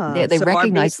behavioral, they so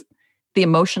recognize the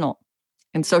emotional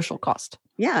and social cost.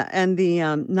 Yeah. And the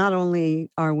not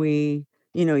only are we,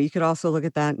 you could also look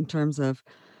at that in terms of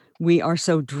we are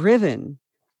so driven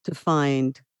to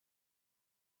find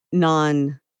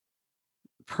non-personal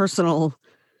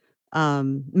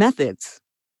methods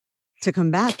to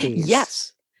combat these.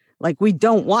 Yes. Like we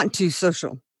don't want to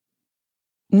social.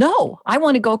 No, I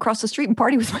want to go across the street and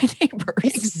party with my neighbors.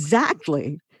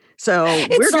 Exactly. So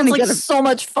it sounds like so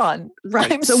much fun.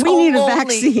 Right. So we need a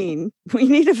vaccine. We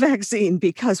need a vaccine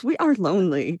because we are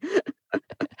lonely.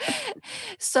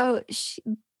 So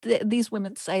these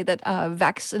women say that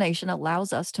vaccination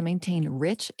allows us to maintain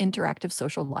rich, interactive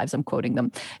social lives, I'm quoting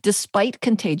them, despite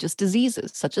contagious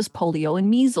diseases such as polio and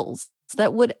measles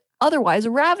that would otherwise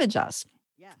ravage us.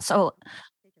 Yeah. So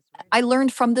I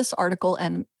learned from this article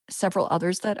and several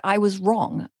others that I was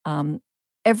wrong.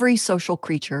 Every social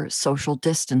creature social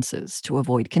distances to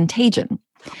avoid contagion.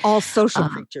 All social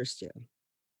creatures do.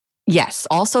 Yes,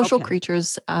 all social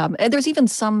creatures. And there's even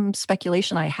some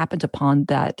speculation I happened upon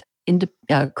that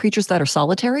creatures that are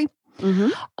solitary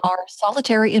are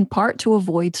solitary in part to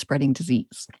avoid spreading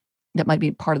disease. That might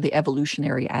be part of the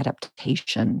evolutionary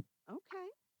adaptation.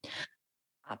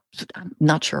 Okay. I'm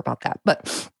not sure about that,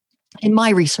 but in my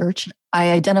research,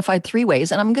 I identified 3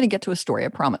 ways, and I'm going to get to a story, I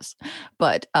promise.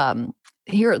 But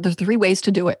here, there's 3 ways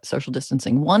to do it, social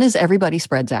distancing. One is everybody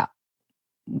spreads out,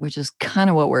 which is kind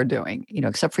of what we're doing,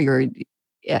 except for your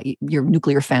your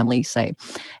nuclear family, say,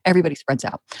 everybody spreads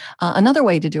out. Another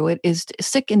way to do it is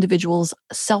sick individuals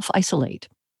self-isolate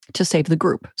to save the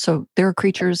group. So there are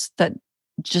creatures that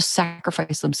just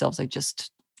sacrifice themselves. They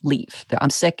just leave. I'm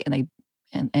sick, and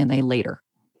they later.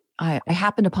 I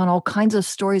happened upon all kinds of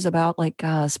stories about like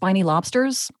spiny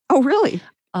lobsters. Oh, really?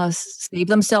 Save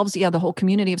themselves. Yeah, the whole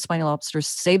community of spiny lobsters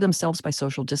save themselves by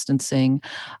social distancing.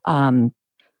 Other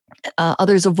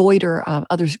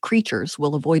creatures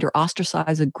will avoid or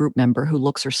ostracize a group member who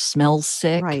looks or smells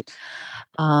sick. Right.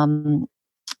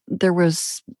 There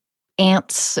was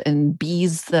ants and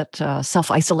bees that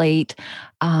self-isolate,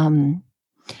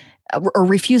 or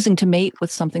refusing to mate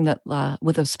with something that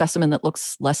with a specimen that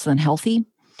looks less than healthy.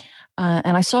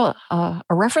 And I saw a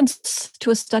reference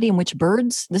to a study in which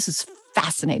birds, this is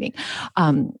fascinating,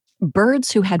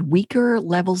 birds who had weaker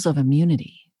levels of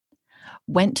immunity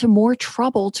went to more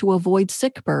trouble to avoid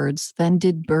sick birds than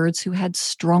did birds who had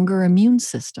stronger immune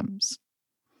systems.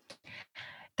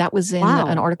 That was in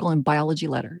an article in Biology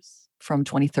Letters from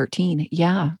 2013.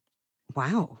 Yeah.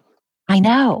 Wow. I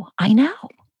know.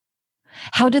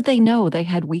 How did they know they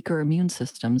had weaker immune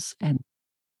systems? And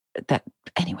that,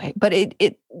 anyway, but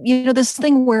it this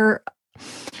thing where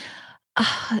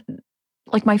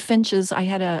like my finches, I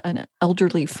had an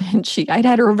elderly finch. I'd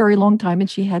had her a very long time, and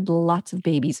she had lots of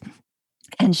babies.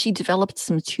 And she developed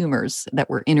some tumors that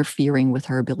were interfering with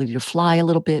her ability to fly a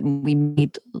little bit. And we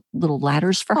made little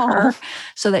ladders for her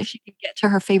so that she could get to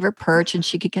her favorite perch, and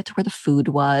she could get to where the food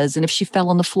was. And if she fell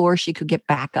on the floor, she could get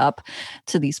back up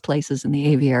to these places in the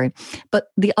aviary.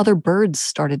 But the other birds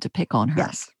started to pick on her.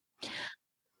 Yes.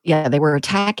 Yeah, they were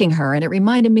attacking her. And it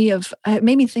reminded me of, it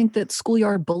made me think that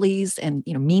schoolyard bullies and,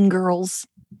 mean girls,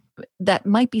 that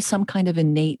might be some kind of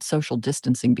innate social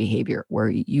distancing behavior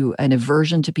where an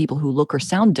aversion to people who look or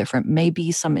sound different may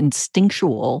be some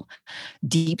instinctual,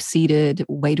 deep-seated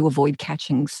way to avoid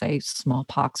catching, say,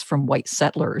 smallpox from white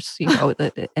settlers,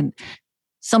 and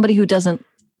somebody who doesn't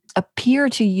appear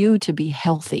to you to be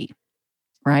healthy,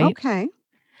 right? Okay.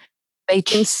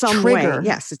 In some trigger. way.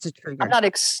 Yes, it's a trigger. I'm not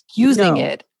excusing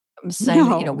it. I'm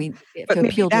saying, we to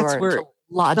appeal to our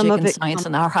logic and science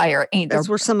and our higher angels. That's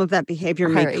where some of that behavior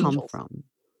may come from.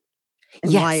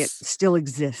 And why it still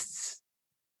exists.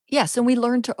 Yes, and we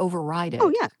learn to override it.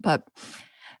 Oh, yeah. But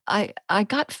I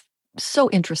got so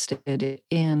interested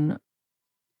in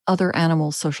other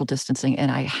animals' social distancing, and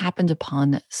I happened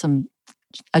upon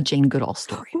a Jane Goodall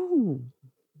story. Ooh.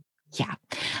 Yeah.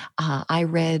 I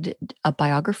read a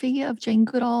biography of Jane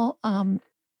Goodall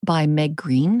by Meg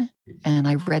Green, and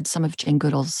I read some of Jane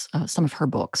Goodall's, some of her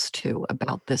books too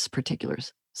about this particular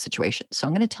situation. So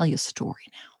I'm going to tell you a story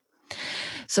now.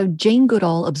 So Jane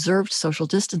Goodall observed social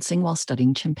distancing while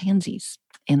studying chimpanzees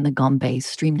in the Gombe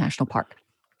Stream National Park.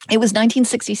 It was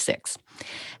 1966,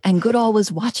 and Goodall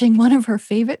was watching one of her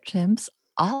favorite chimps,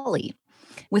 Ollie,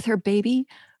 with her baby,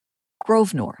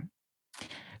 Grosvenor.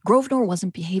 Grosvenor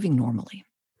wasn't behaving normally,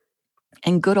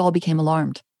 and Goodall became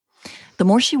alarmed. The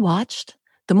more she watched,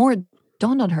 the more it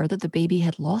dawned on her that the baby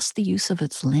had lost the use of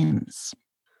its limbs.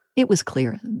 It was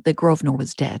clear that Grosvenor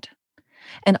was dead,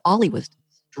 and Ollie was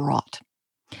distraught.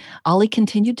 Ollie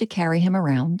continued to carry him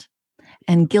around,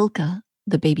 and Gilka,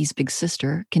 the baby's big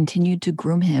sister, continued to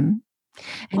groom him,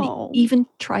 and even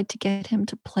tried to get him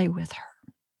to play with her.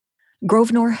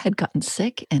 Grosvenor had gotten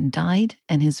sick and died,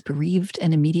 and his bereaved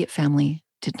and immediate family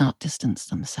did not distance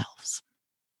themselves.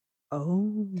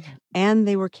 Oh, and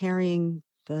they were carrying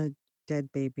the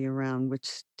dead baby around, which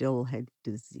still had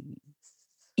disease.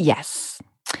 Yes.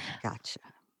 Gotcha.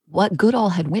 What Goodall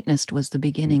had witnessed was the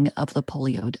beginning of the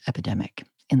polio epidemic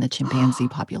in the chimpanzee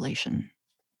population.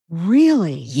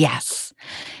 Really? Yes.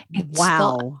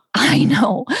 Wow. I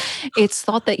know. It's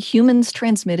thought that humans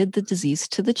transmitted the disease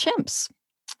to the chimps,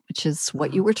 which is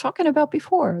what you were talking about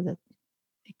before, that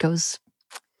it goes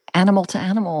animal to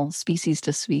animal, species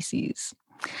to species.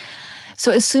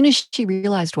 So as soon as she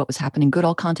realized what was happening,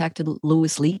 Goodall contacted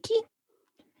Louis Leakey.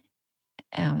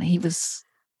 He was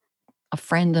a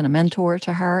friend and a mentor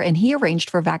to her, and he arranged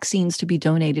for vaccines to be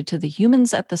donated to the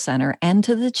humans at the center and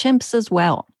to the chimps as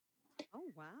well. Oh,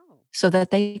 wow. So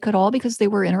that they could all, because they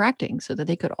were interacting, so that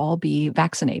they could all be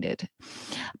vaccinated.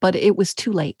 But it was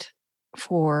too late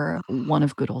for one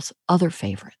of Goodall's other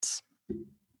favorites.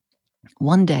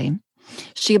 One day,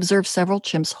 she observed several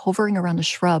chimps hovering around a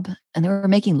shrub, and they were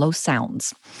making low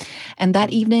sounds. And that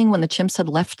evening, when the chimps had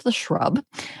left the shrub,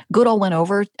 Goodall went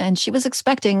over, and she was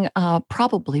expecting,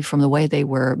 probably from the way they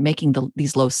were making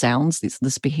these low sounds,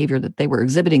 this behavior that they were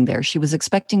exhibiting there, she was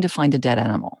expecting to find a dead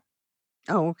animal.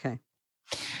 Oh, okay.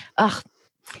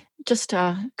 just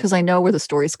because I know where the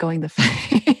story's going, that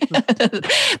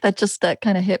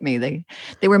kind of hit me.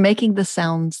 They were making the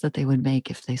sounds that they would make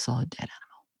if they saw a dead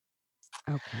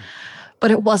animal. Okay.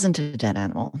 But it wasn't a dead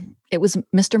animal. It was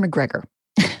Mr. McGregor.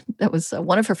 That was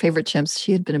one of her favorite chimps.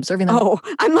 She had been observing them. Oh,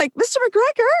 I'm like, Mr.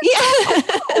 McGregor?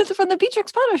 Yeah, from the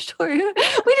Beatrix Potter story.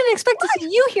 We didn't expect to see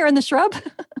you here in the shrub.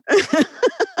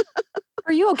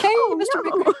 Are you okay, Mr.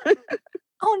 McGregor?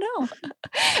 Oh,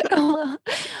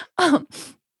 no.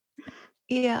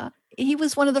 Yeah, he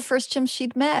was one of the first chimps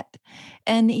she'd met,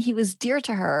 and he was dear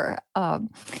to her.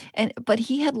 But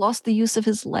he had lost the use of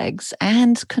his legs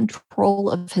and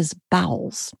control of his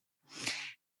bowels.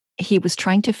 He was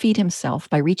trying to feed himself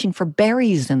by reaching for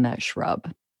berries in that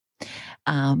shrub.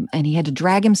 And he had to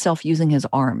drag himself using his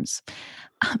arms.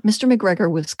 Mr. McGregor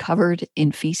was covered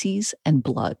in feces and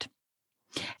blood.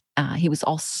 He was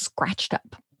all scratched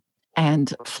up,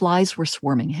 and flies were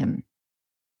swarming him.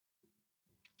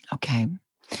 Okay.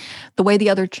 The way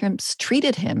the other chimps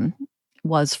treated him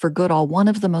was, for Goodall, one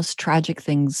of the most tragic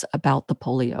things about the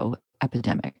polio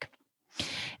epidemic.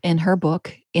 In her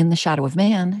book, In the Shadow of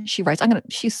Man, she writes,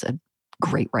 she's a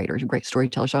great writer, a great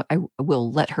storyteller. So I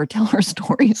will let her tell her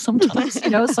story sometimes,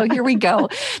 so here we go.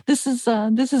 This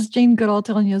is Jane Goodall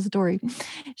telling you a story.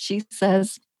 She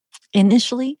says,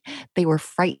 initially, they were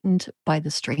frightened by the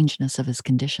strangeness of his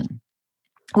condition.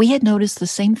 We had noticed the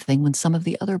same thing when some of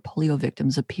the other polio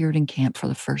victims appeared in camp for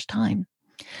the first time.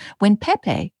 When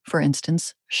Pepe, for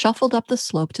instance, shuffled up the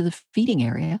slope to the feeding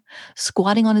area,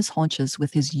 squatting on his haunches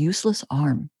with his useless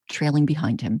arm trailing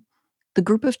behind him, the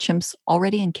group of chimps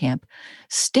already in camp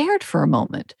stared for a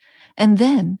moment and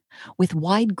then, with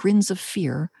wide grins of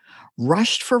fear,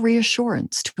 rushed for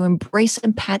reassurance to embrace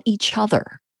and pat each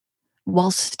other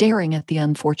while staring at the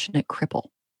unfortunate cripple.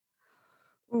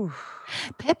 Oof.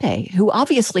 Pepe, who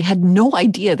obviously had no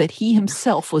idea that he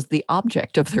himself was the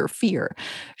object of their fear,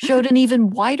 showed an even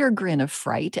wider grin of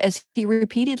fright as he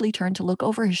repeatedly turned to look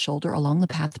over his shoulder along the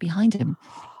path behind him,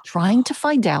 trying to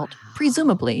find out,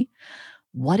 presumably,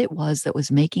 what it was that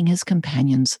was making his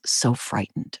companions so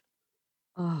frightened.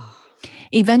 Oh.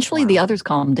 Eventually, the Wow. others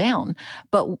calmed down,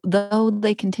 but though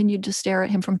they continued to stare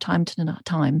at him from time to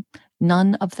time,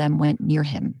 none of them went near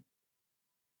him.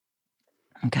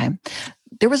 Okay.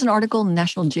 There was an article in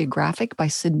National Geographic by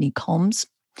Sydney Combs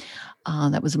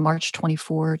that was March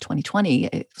 24, 2020.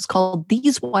 It was called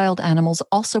 "These Wild Animals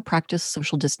Also Practice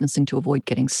Social Distancing to Avoid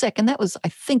Getting Sick." And that was, I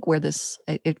think, where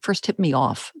it first tipped me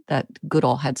off that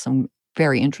Goodall had some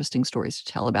very interesting stories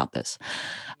to tell about this.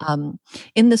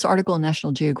 In this article in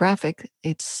National Geographic,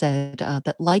 it said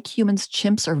that, like humans,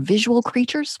 chimps are visual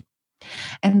creatures.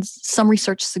 And some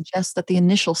research suggests that the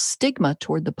initial stigma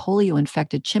toward the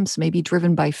polio-infected chimps may be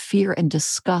driven by fear and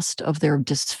disgust of their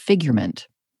disfigurement.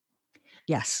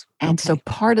 Yes. And so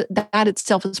part of that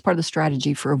itself is part of the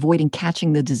strategy for avoiding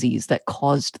catching the disease that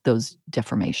caused those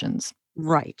deformations.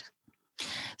 Right.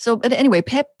 So, but anyway,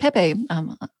 Pepe,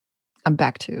 I'm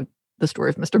back to the story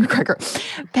of Mr.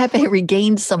 McGregor. Pepe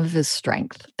regained some of his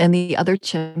strength, and the other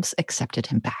chimps accepted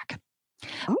him back.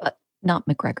 Oh. But not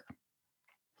McGregor.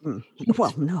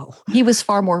 Well, no. He was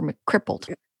far more crippled.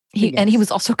 And he was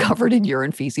also covered in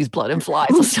urine, feces, blood, and flies.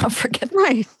 Let's not forget.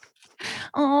 Right.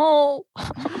 Oh.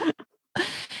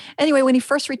 Anyway, when he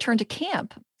first returned to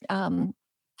camp,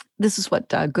 this is what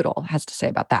Goodall has to say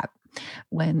about that.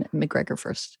 When McGregor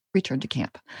first returned to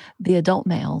camp, the adult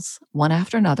males, one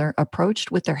after another,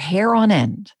 approached with their hair on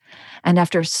end, and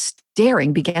after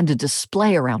staring, began to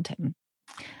display around him.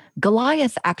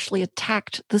 Goliath actually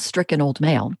attacked the stricken old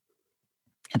male,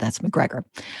 and that's McGregor,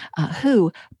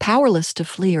 who, powerless to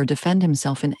flee or defend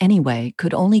himself in any way,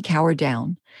 could only cower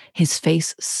down, his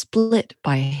face split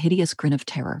by a hideous grin of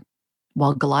terror,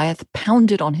 while Goliath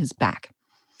pounded on his back.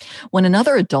 When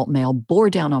another adult male bore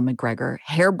down on McGregor,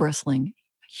 hair bristling,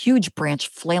 huge branch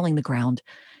flailing the ground,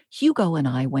 Hugo and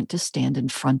I went to stand in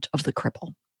front of the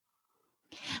cripple.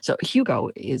 So Hugo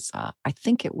is, I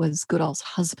think it was Goodall's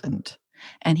husband,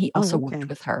 and he also worked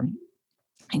with her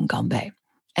in Gombe.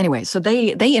 Anyway, so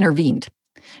they intervened,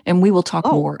 and we will talk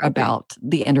more about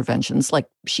the interventions, like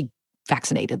she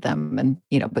vaccinated them, and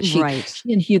but she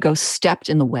and Hugo stepped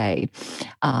in the way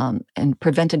and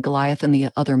prevented Goliath and the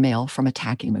other male from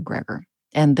attacking McGregor,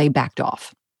 and they backed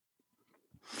off.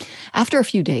 After a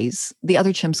few days, the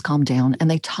other chimps calmed down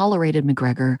and they tolerated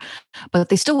McGregor, but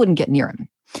they still wouldn't get near him.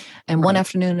 And one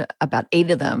afternoon, about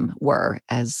 8 of them were,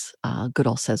 as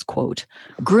Goodall says, quote,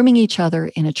 grooming each other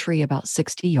in a tree about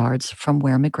 60 yards from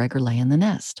where McGregor lay in the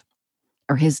nest,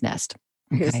 or his nest.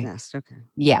 Okay. His nest, okay.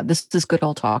 Yeah, this is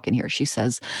Goodall talking here. She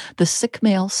says, the sick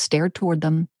male stared toward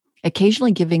them,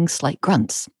 occasionally giving slight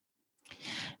grunts.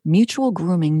 Mutual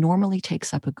grooming normally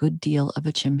takes up a good deal of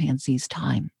a chimpanzee's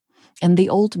time, and the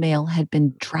old male had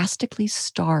been drastically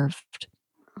starved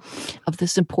of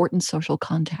this important social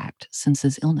contact since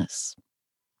his illness.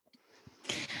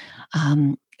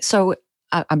 So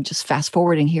I'm just fast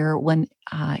forwarding here. When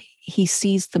he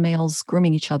sees the males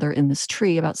grooming each other in this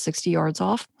tree about 60 yards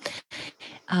off,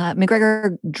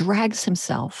 McGregor drags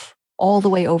himself all the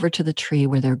way over to the tree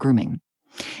where they're grooming.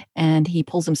 And he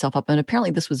pulls himself up. And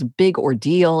apparently this was a big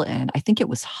ordeal. And I think it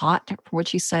was hot, from what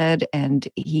she said. And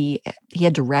he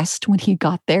had to rest when he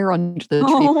got there under the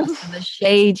tree in the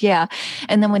shade. Yeah.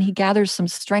 And then when he gathers some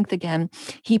strength again,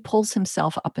 he pulls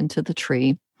himself up into the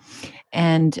tree.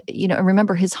 And,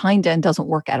 remember, his hind end doesn't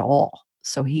work at all.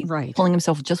 So he's pulling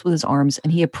himself just with his arms,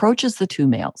 and he approaches the two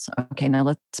males. Okay, now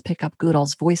let's pick up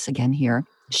Goodall's voice again here.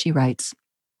 She writes,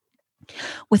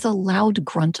 with a loud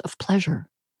grunt of pleasure,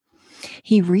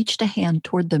 he reached a hand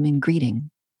toward them in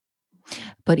greeting.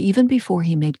 But even before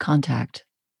he made contact,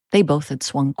 they both had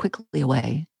swung quickly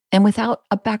away and without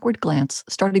a backward glance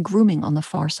started grooming on the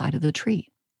far side of the tree.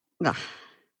 Ugh.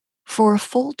 For a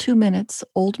full 2 minutes,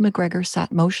 old McGregor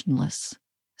sat motionless,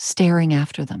 staring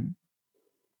after them.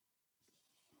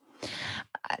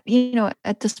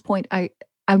 At this point,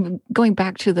 I'm going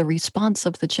back to the response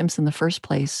of the chimps in the first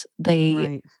place.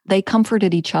 They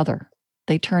comforted each other.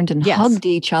 They turned and hugged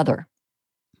each other.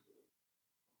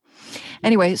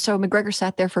 Anyway, so McGregor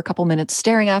sat there for a couple minutes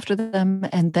staring after them,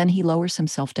 and then he lowers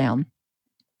himself down.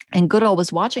 And Goodall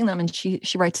was watching them, and she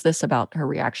writes this about her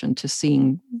reaction to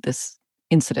seeing this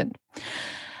incident.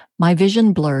 My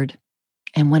vision blurred,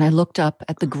 and when I looked up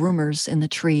at the groomers in the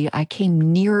tree, I came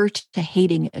nearer to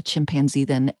hating a chimpanzee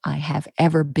than I have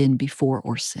ever been before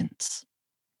or since.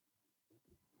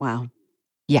 Wow.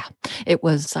 Yeah, it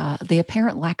was the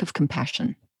apparent lack of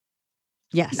compassion.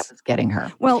 Yes. That was getting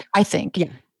her. Well, I think.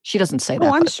 Yeah. She doesn't say that.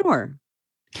 Oh, I'm sure.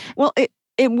 Well,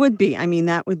 it would be. I mean,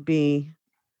 that would be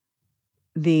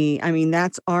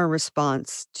that's our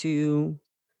response to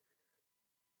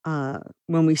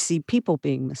when we see people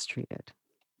being mistreated.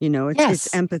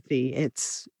 It's empathy.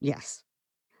 It's yes.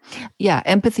 Yeah,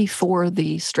 empathy for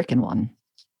the stricken one.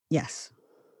 Yes.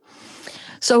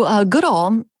 So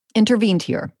Goodall intervened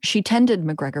here. She tended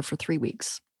McGregor for 3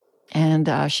 weeks.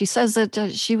 And she says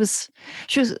that she was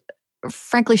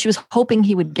frankly, she was hoping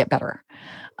he would get better.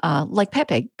 Like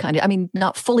Pepe, kind of. I mean,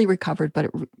 not fully recovered,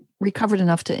 but recovered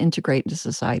enough to integrate into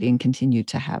society and continue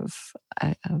to have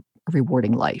a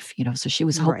rewarding life, So she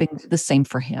was hoping the same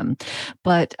for him.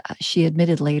 But she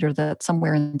admitted later that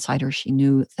somewhere inside her, she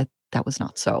knew that was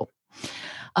not so.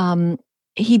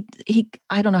 He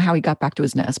I don't know how he got back to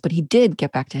his nest, but he did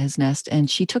get back to his nest, and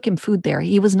she took him food there.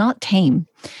 He was not tame.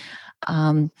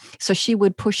 So she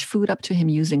would push food up to him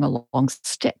using a long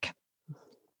stick.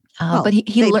 But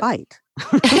he bite.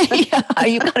 Yeah,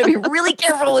 you got to be really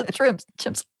careful with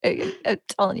chimps. I'm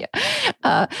telling you.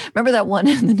 Remember that one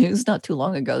in the news not too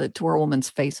long ago that tore a woman's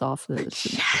face off, the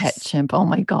pet chimp? Oh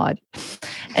my God.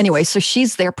 Anyway, so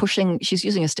she's there pushing. She's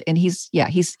using a stick, and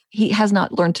he has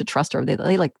not learned to trust her.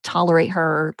 They like tolerate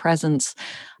her presence.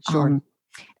 Sure.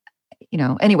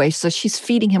 Anyway, so she's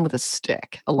feeding him with a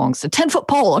stick along a 10-foot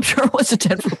pole. I'm sure it was a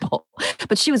 10-foot pole,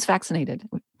 but she was vaccinated.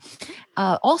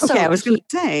 Also, I was going to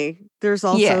say, there's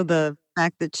also the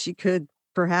fact that she could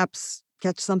perhaps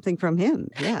catch something from him.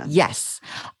 Yeah. Yes.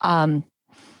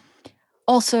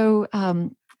 Also,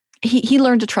 he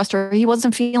learned to trust her. He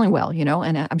wasn't feeling well,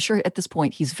 and I'm sure at this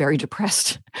point he's very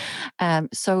depressed. And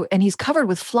he's covered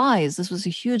with flies. This was a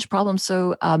huge problem.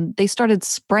 So they started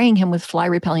spraying him with fly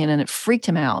repellent, and it freaked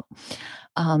him out.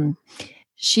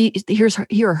 Here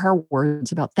are her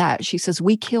words about that. She says,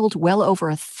 "We killed well over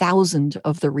 1,000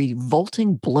 of the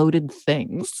revolting, bloated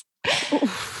things."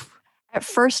 At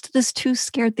first, this too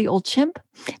scared the old chimp,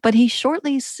 but he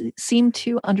shortly seemed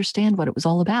to understand what it was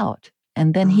all about.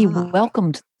 And then he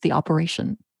welcomed the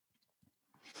operation.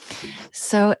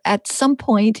 So at some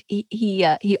point,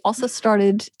 he also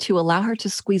started to allow her to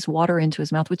squeeze water into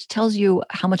his mouth, which tells you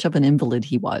how much of an invalid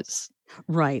he was.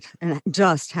 Right. And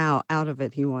just how out of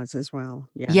it he was as well.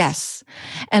 Yes.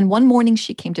 And one morning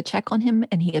she came to check on him,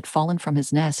 and he had fallen from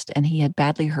his nest and he had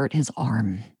badly hurt his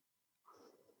arm.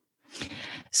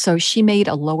 So she made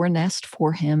a lower nest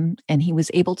for him, and he was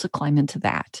able to climb into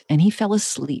that, and he fell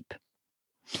asleep.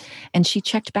 And she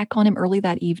checked back on him early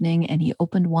that evening, and he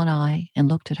opened one eye and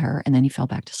looked at her, and then he fell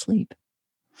back to sleep.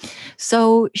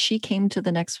 So she came to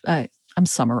the next, I'm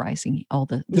summarizing all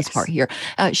this part here.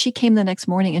 She came the next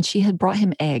morning, and she had brought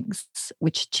him eggs,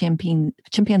 which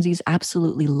chimpanzees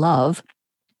absolutely love.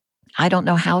 I don't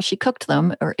know how she cooked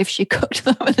them, or if she cooked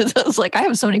them. And it was like, I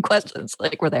have so many questions.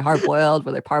 Like, were they hard boiled?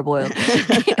 Were they parboiled?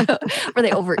 Were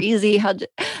they over easy?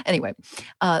 Anyway,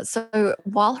 so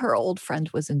while her old friend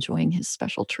was enjoying his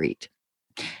special treat,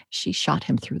 she shot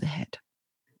him through the head.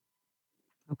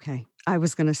 Okay. I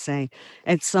was going to say,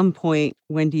 at some point,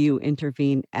 when do you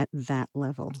intervene at that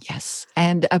level? Yes.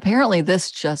 And apparently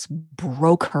this just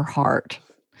broke her heart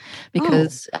Oh,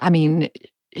 because, I mean,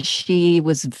 she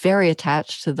was very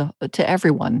attached to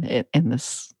everyone in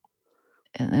this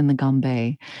in the Gombe.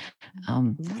 I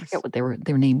yes. forget what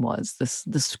their name was. This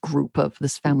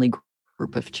family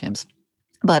group of chimps.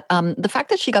 But the fact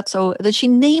that she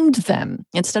named them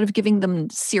instead of giving them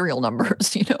serial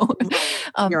numbers,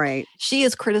 um, You're right. she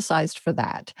is criticized for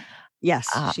that. Yes,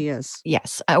 Uh, she is.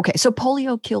 yes. Okay. So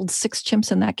polio killed 6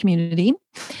 chimps in that community,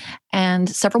 and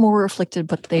several more were afflicted,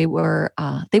 but they were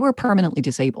permanently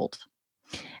disabled.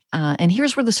 And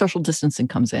here's where the social distancing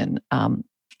comes in.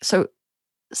 So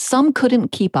some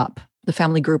couldn't keep up. The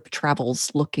family group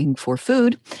travels looking for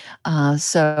food,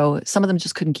 so some of them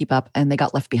just couldn't keep up, and they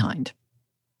got left behind.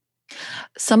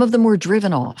 Some of them were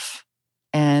driven off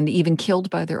and even killed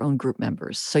by their own group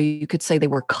members. So you could say they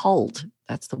were culled.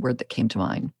 That's the word that came to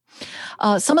mind.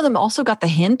 Some of them also got the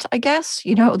hint, I guess.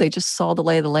 They just saw the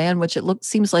lay of the land, which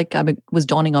seems like was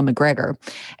dawning on McGregor,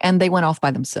 and they went off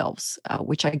by themselves,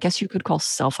 which I guess you could call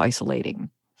self-isolating.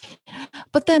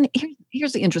 But then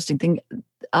here's the interesting thing.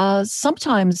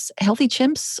 Sometimes healthy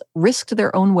chimps risked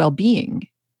their own well-being.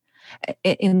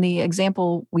 In the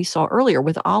example we saw earlier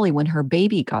with Ollie when her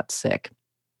baby got sick.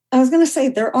 I was going to say,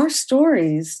 there are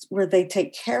stories where they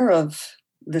take care of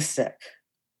the sick.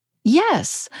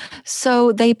 Yes.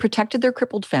 So they protected their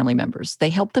crippled family members. They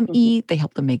helped them eat. They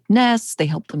helped them make nests. They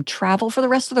helped them travel for the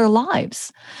rest of their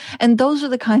lives. And those are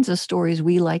the kinds of stories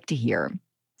we like to hear.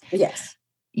 Yes.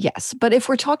 Yes. But if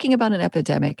we're talking about an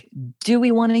epidemic, do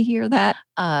we want to hear that?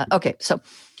 Okay. So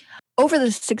over the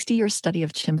 60-year study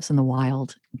of chimps in the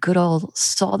wild, Goodall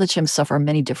saw the chimps suffer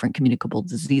many different communicable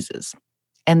diseases.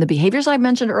 And the behaviors I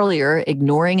mentioned earlier,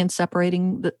 ignoring and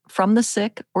separating from the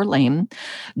sick or lame,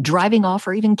 driving off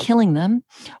or even killing them,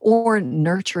 or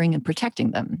nurturing and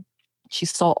protecting them. She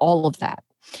saw all of that.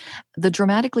 The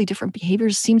dramatically different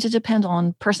behaviors seem to depend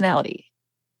on personality.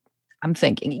 I'm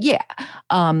thinking,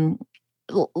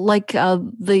 like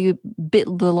the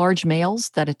large males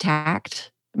that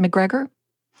attacked McGregor.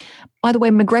 By the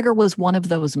way, McGregor was one of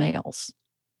those males.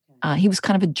 He was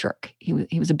kind of a jerk.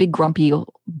 He was a big grumpy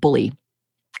bully.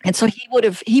 And so I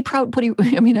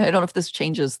mean, I don't know if this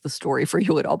changes the story for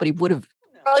you at all, but he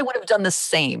probably would have done the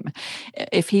same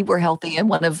if he were healthy and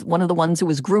one of the ones who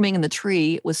was grooming in the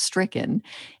tree was stricken.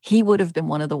 He would have been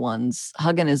one of the ones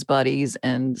hugging his buddies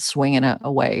and swinging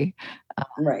away.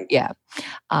 Right. Yeah.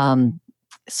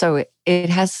 So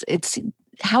it's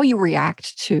how you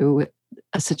react to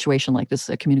a situation like this,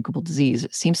 a communicable disease.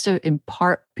 It seems to in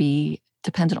part be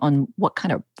dependent on what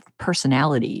kind of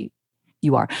personality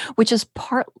you are, which is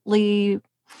partly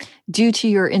due to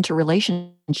your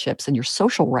interrelationships and your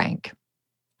social rank,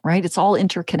 right? It's all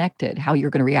interconnected, how you're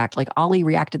going to react. Like Ollie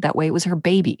reacted that way. It was her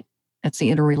baby. That's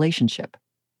the interrelationship.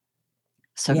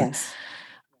 So yes.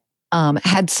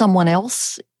 Had someone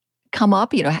else come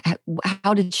up,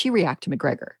 how did she react to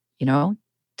McGregor?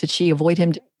 Did she avoid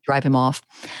him, to drive him off?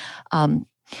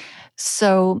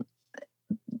 So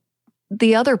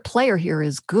the other player here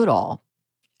is Goodall,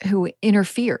 who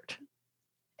interfered.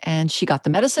 And she got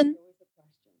the medicine.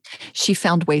 She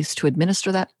found ways to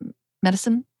administer that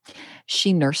medicine.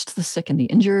 She nursed the sick and the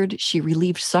injured. She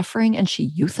relieved suffering and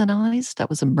she euthanized. That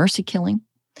was a mercy killing.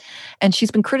 And she's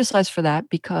been criticized for that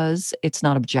because it's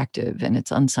not objective and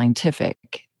it's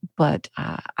unscientific. But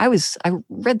I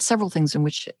read several things in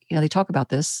which they talk about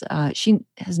this. She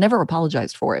has never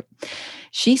apologized for it.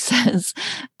 She says,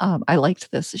 I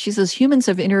liked this. She says, humans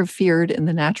have interfered in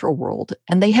the natural world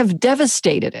and they have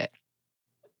devastated it.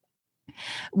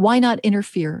 Why not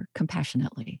interfere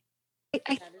compassionately?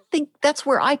 I think that's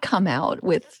where I come out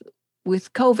with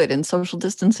COVID and social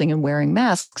distancing and wearing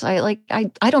masks. I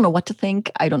don't know what to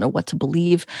think. I don't know what to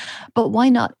believe, but why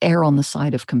not err on the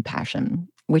side of compassion,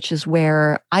 which is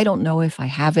where I don't know if I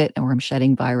have it or I'm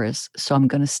shedding virus. So I'm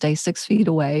going to stay 6 feet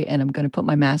away and I'm going to put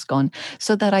my mask on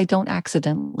so that I don't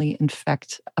accidentally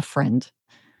infect a friend,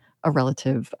 a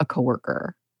relative, a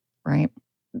coworker, right?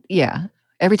 Yeah.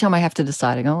 Every time I have to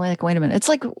decide, I go, like, wait a minute. It's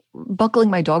like buckling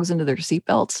my dogs into their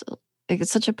seatbelts.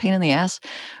 It's such a pain in the ass.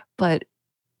 But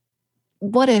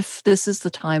what if this is the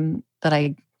time that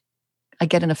I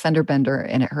get an offender bender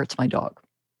and it hurts my dog?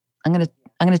 I'm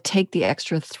gonna take the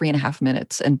extra 3.5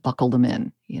 minutes and buckle them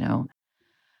in.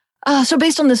 So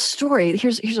based on this story,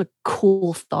 here's a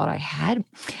cool thought I had.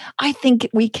 I think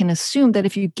we can assume that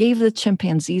if you gave the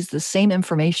chimpanzees the same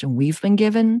information we've been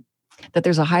given, that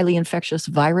there's a highly infectious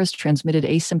virus transmitted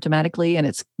asymptomatically and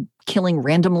it's killing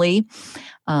randomly.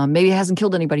 Maybe it hasn't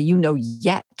killed anybody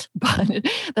yet, but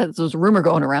there's a rumor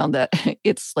going around that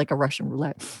it's like a Russian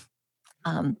roulette.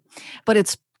 But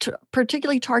it's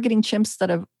particularly targeting chimps that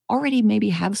have already maybe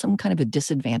have some kind of a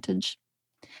disadvantage.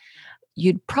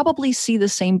 You'd probably see the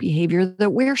same behavior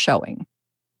that we're showing.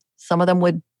 Some of them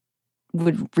would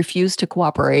refuse to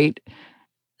cooperate.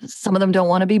 Some of them don't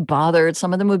want to be bothered.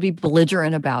 Some of them would be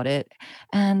belligerent about it.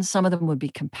 And some of them would be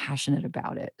compassionate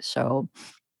about it. So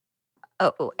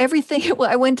everything,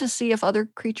 I went to see if other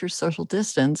creatures social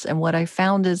distance. And what I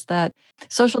found is that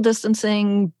social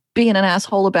distancing, being an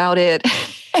asshole about it,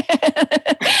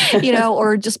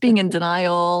 or just being in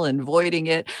denial and avoiding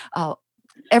it,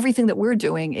 everything that we're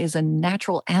doing is a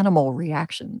natural animal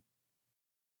reaction.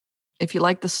 If you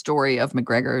like the story of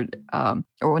McGregor,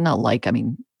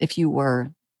 if you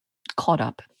were caught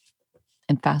up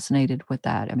and fascinated with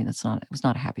that, it was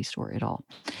not a happy story at all.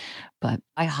 But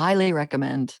I highly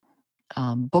recommend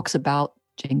books about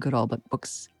Jane Goodall, but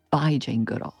books by Jane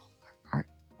Goodall are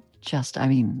just,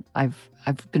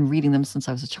 I've been reading them since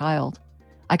I was a child.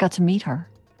 I got to meet her.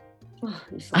 Oh,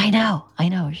 I know.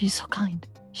 She's so kind.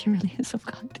 She really is so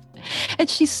kind. And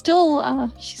she's still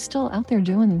out there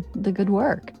doing the good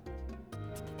work.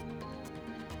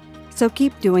 So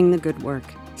keep doing the good work.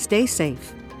 Stay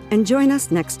safe. And join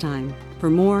us next time for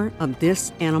more of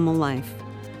This Animal Life.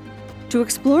 To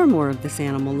explore more of This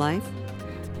Animal Life,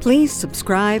 please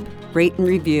subscribe, rate, and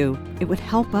review. It would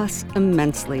help us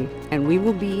immensely, and we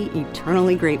will be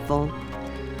eternally grateful.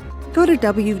 Go to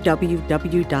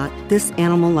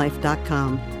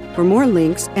www.thisanimallife.com for more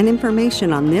links and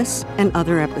information on this and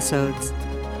other episodes.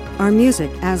 Our music,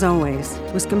 as always,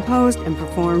 was composed and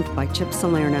performed by Chip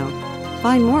Salerno.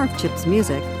 Find more of Chip's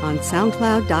music on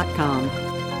SoundCloud.com.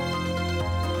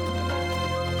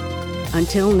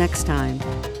 Until next time.